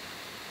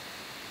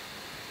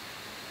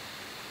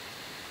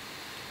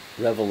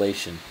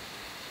 Revelation.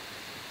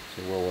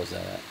 So where was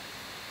that at?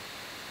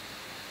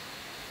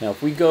 Now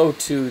if we go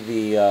to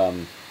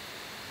the,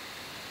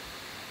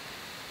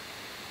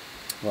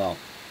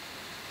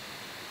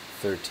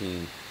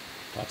 13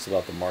 talks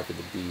about the mark of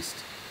the beast.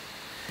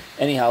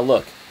 Anyhow,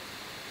 look.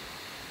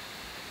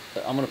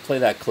 I'm going to play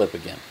that clip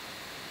again.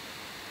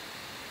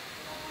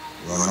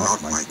 You are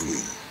not my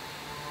queen.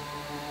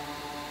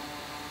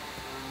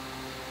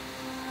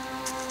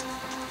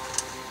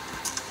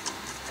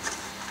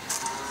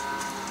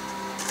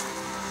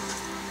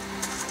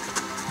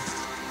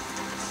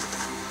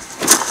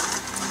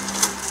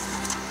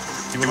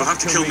 You will have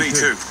to kill me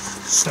too.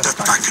 Step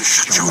back and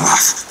shut your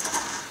mouth.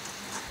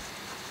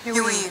 Who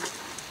are you?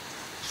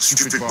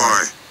 Stupid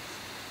boy.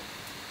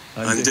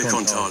 I'm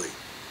Dickon Tarly,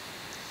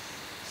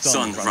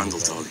 son of Randall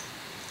Tarly.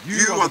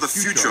 You are the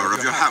future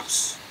of your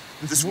house.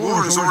 This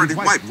war has already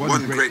wiped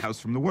one great house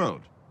from the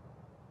world.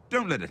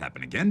 Don't let it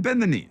happen again.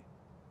 Bend the knee.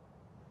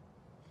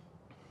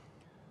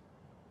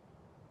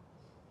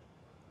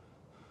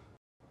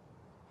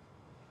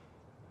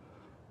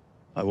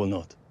 I will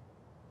not.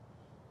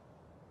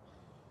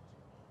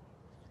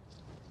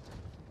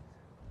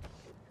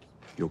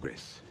 Your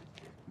Grace,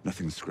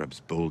 nothing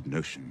scrubs bold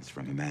notions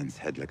from a man's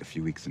head like a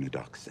few weeks in a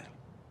dark cell.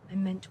 I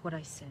meant what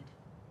I said.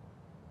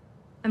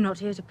 I'm not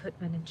here to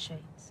put men in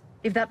chains.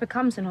 If that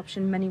becomes an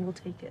option, many will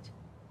take it.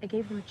 I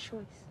gave them a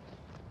choice.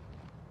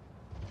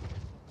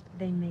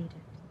 They made it.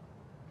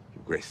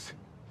 Your Grace,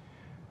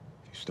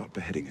 if you stop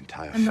beheading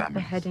entire I'm families... not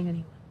beheading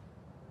anyone.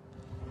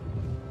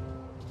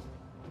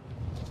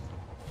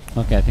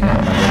 Okay, I think I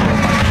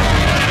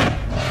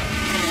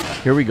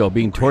remember. Here we go,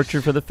 being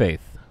tortured for the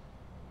faith.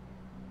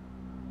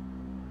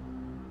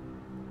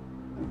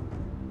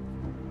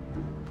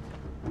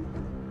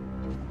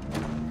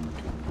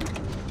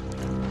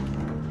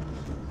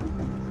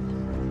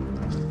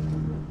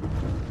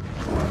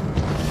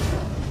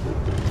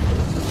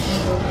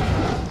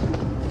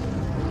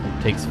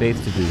 Takes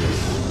faith to do this.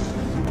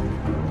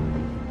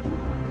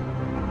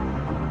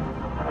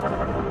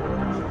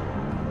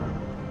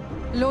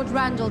 Lord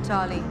Randall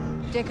Tarly,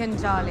 Dickon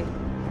Tarly.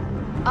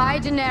 I,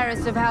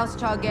 Daenerys of House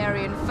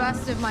Targaryen,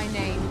 first of my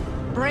name,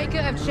 breaker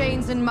of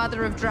chains and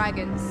mother of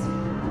dragons,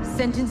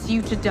 sentence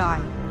you to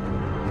die.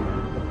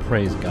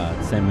 Praise God.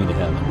 Send me to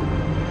heaven.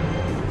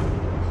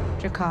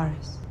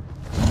 Dracarys.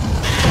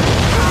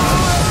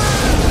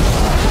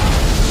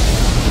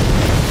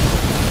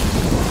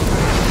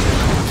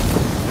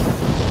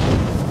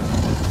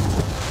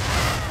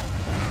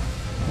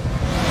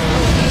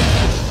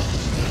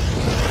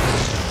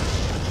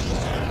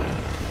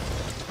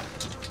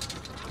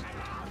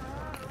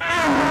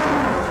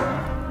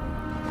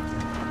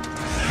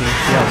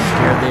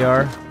 they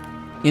are?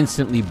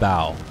 Instantly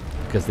bow,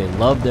 because they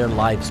love their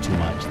lives too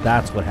much.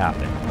 That's what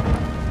happened.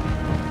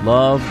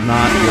 Love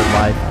not your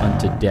life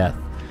unto death.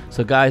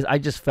 So guys, I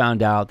just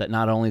found out that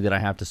not only did I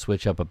have to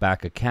switch up a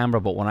backup camera,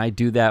 but when I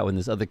do that, when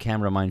this other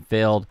camera of mine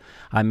failed,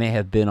 I may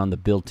have been on the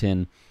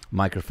built-in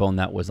microphone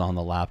that was on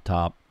the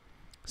laptop.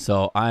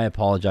 So I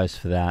apologize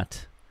for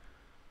that.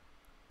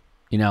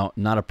 You know,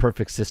 not a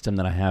perfect system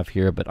that I have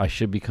here, but I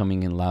should be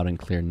coming in loud and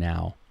clear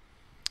now.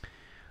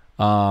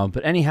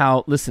 But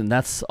anyhow, listen,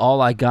 that's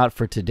all I got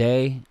for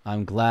today.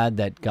 I'm glad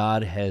that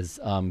God has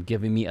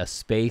given me a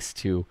space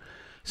to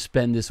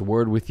spend this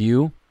word with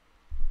you.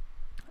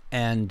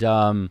 And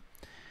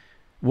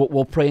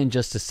we'll pray in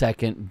just a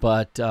second.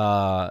 But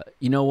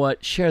you know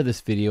what? Share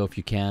this video if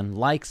you can.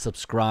 Like,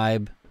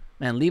 subscribe.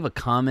 Man, leave a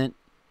comment.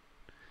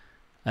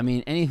 I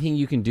mean, anything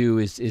you can do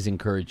is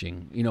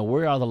encouraging. You know,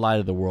 we are the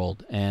light of the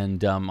world.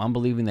 And I'm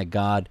believing that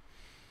God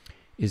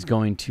is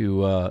going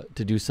to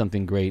do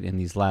something great in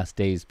these last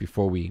days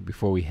before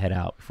we head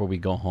out, before we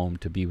go home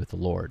to be with the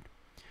Lord.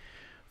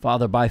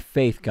 Father, by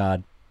faith,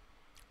 God,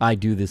 I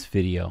do this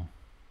video.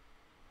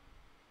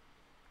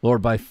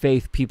 Lord, by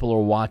faith, people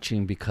are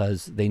watching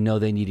because they know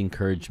they need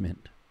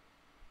encouragement.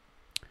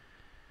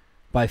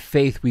 By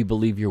faith, we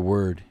believe your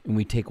word, and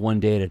we take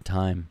one day at a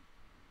time.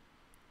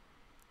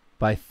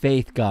 By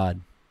faith,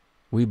 God,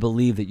 we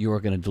believe that you are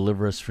going to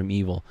deliver us from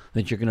evil,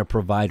 that you're going to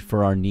provide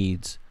for our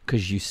needs,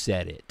 because you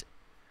said it,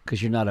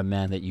 because you're not a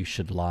man that you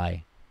should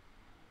lie.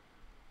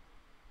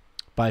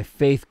 By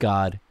faith,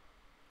 God,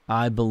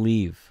 I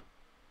believe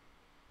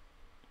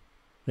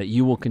that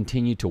you will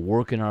continue to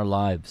work in our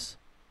lives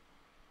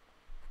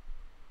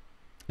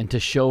and to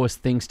show us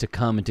things to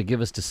come and to give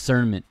us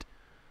discernment.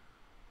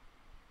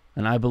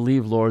 And I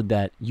believe, Lord,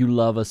 that you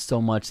love us so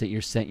much that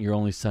you sent your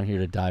only Son here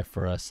to die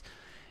for us.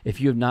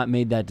 If you have not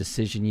made that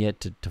decision yet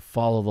to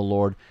follow the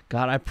Lord,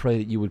 God, I pray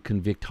that you would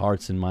convict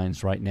hearts and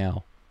minds right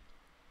now.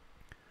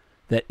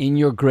 That in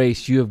your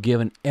grace you have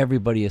given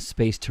everybody a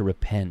space to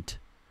repent.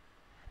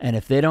 And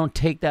if they don't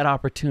take that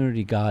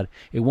opportunity, God,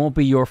 it won't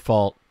be your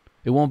fault.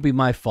 It won't be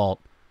my fault.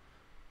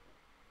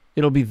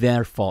 It'll be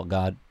their fault,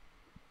 God.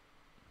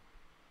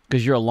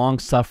 Because you're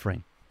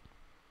long-suffering.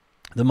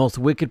 The most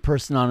wicked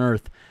person on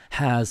earth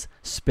has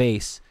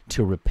space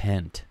to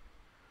repent.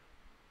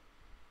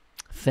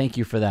 Thank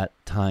you for that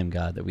time,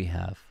 God, that we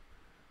have.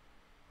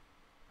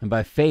 And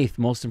by faith,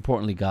 most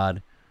importantly,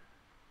 God,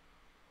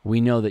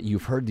 we know that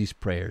you've heard these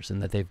prayers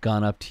and that they've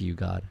gone up to you,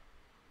 God.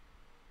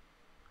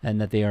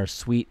 And that they are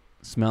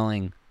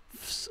sweet-smelling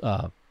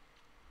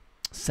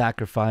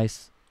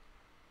sacrifice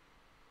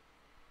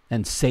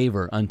and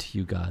savor unto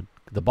you, God.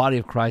 The body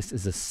of Christ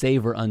is a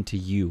savor unto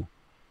you.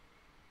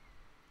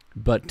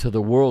 But to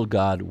the world,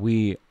 God,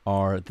 we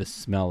are the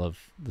smell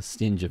of the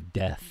stench of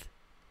death.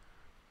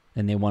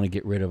 And they want to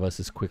get rid of us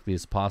as quickly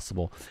as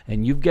possible.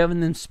 And you've given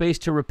them space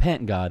to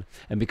repent, God.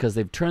 And because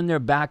they've turned their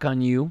back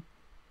on you,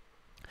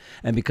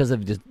 and because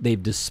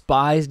they've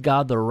despised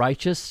God the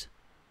righteous,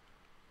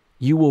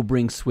 you will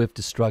bring swift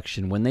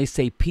destruction. When they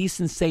say peace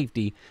and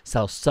safety,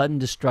 shall sudden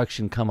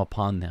destruction come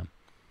upon them.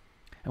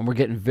 And we're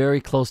getting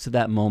very close to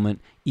that moment,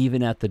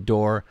 even at the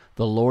door.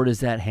 The Lord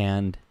is at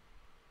hand.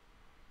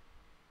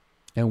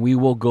 And we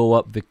will go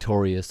up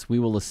victorious. We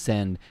will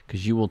ascend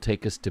because you will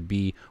take us to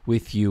be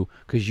with you,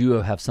 because you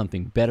have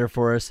something better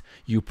for us.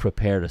 You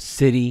prepared a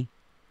city.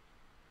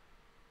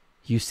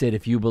 You said,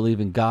 if you believe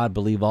in God,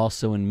 believe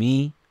also in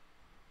me.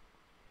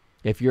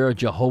 If you're a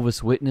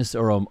Jehovah's Witness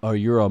or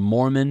you're a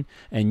Mormon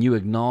and you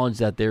acknowledge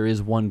that there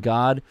is one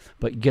God,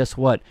 but guess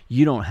what?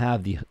 You don't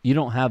have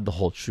the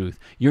whole truth.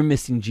 You're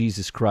missing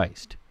Jesus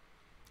Christ.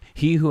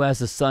 He who has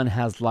the Son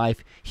has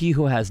life. He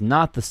who has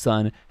not the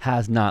Son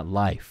has not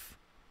life.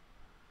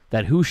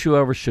 That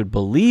whosoever should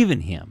believe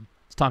in him,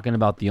 it's talking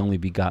about the only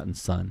begotten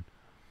Son.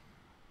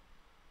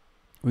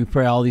 We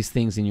pray all these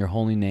things in your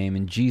holy name.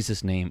 In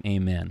Jesus' name,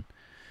 amen.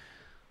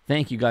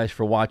 Thank you guys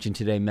for watching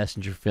today,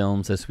 Messenger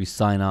Films, as we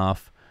sign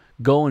off.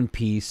 Go in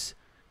peace.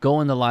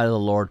 Go in the light of the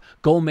Lord.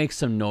 Go make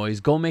some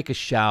noise. Go make a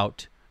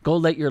shout. Go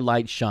let your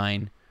light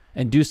shine.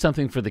 And do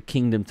something for the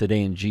kingdom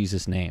today in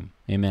Jesus' name.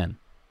 Amen.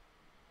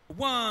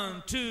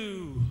 1,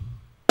 2.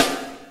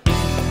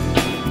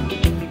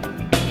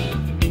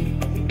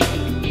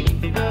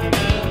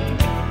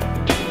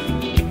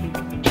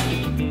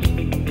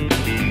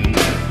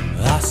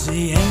 I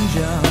see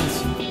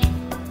angels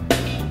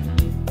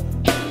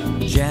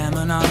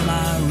jamming on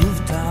my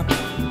rooftop.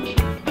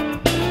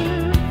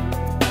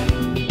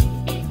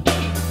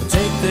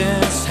 Take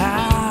this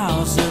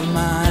house of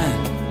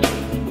mine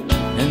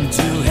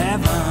into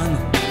heaven.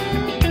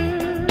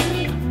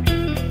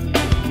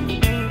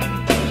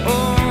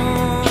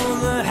 Oh,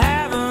 they're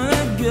having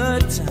a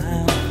good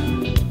time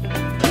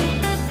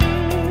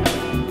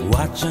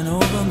watching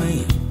over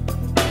me.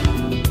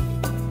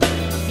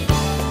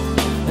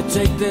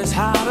 Take this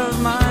heart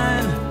of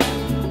mine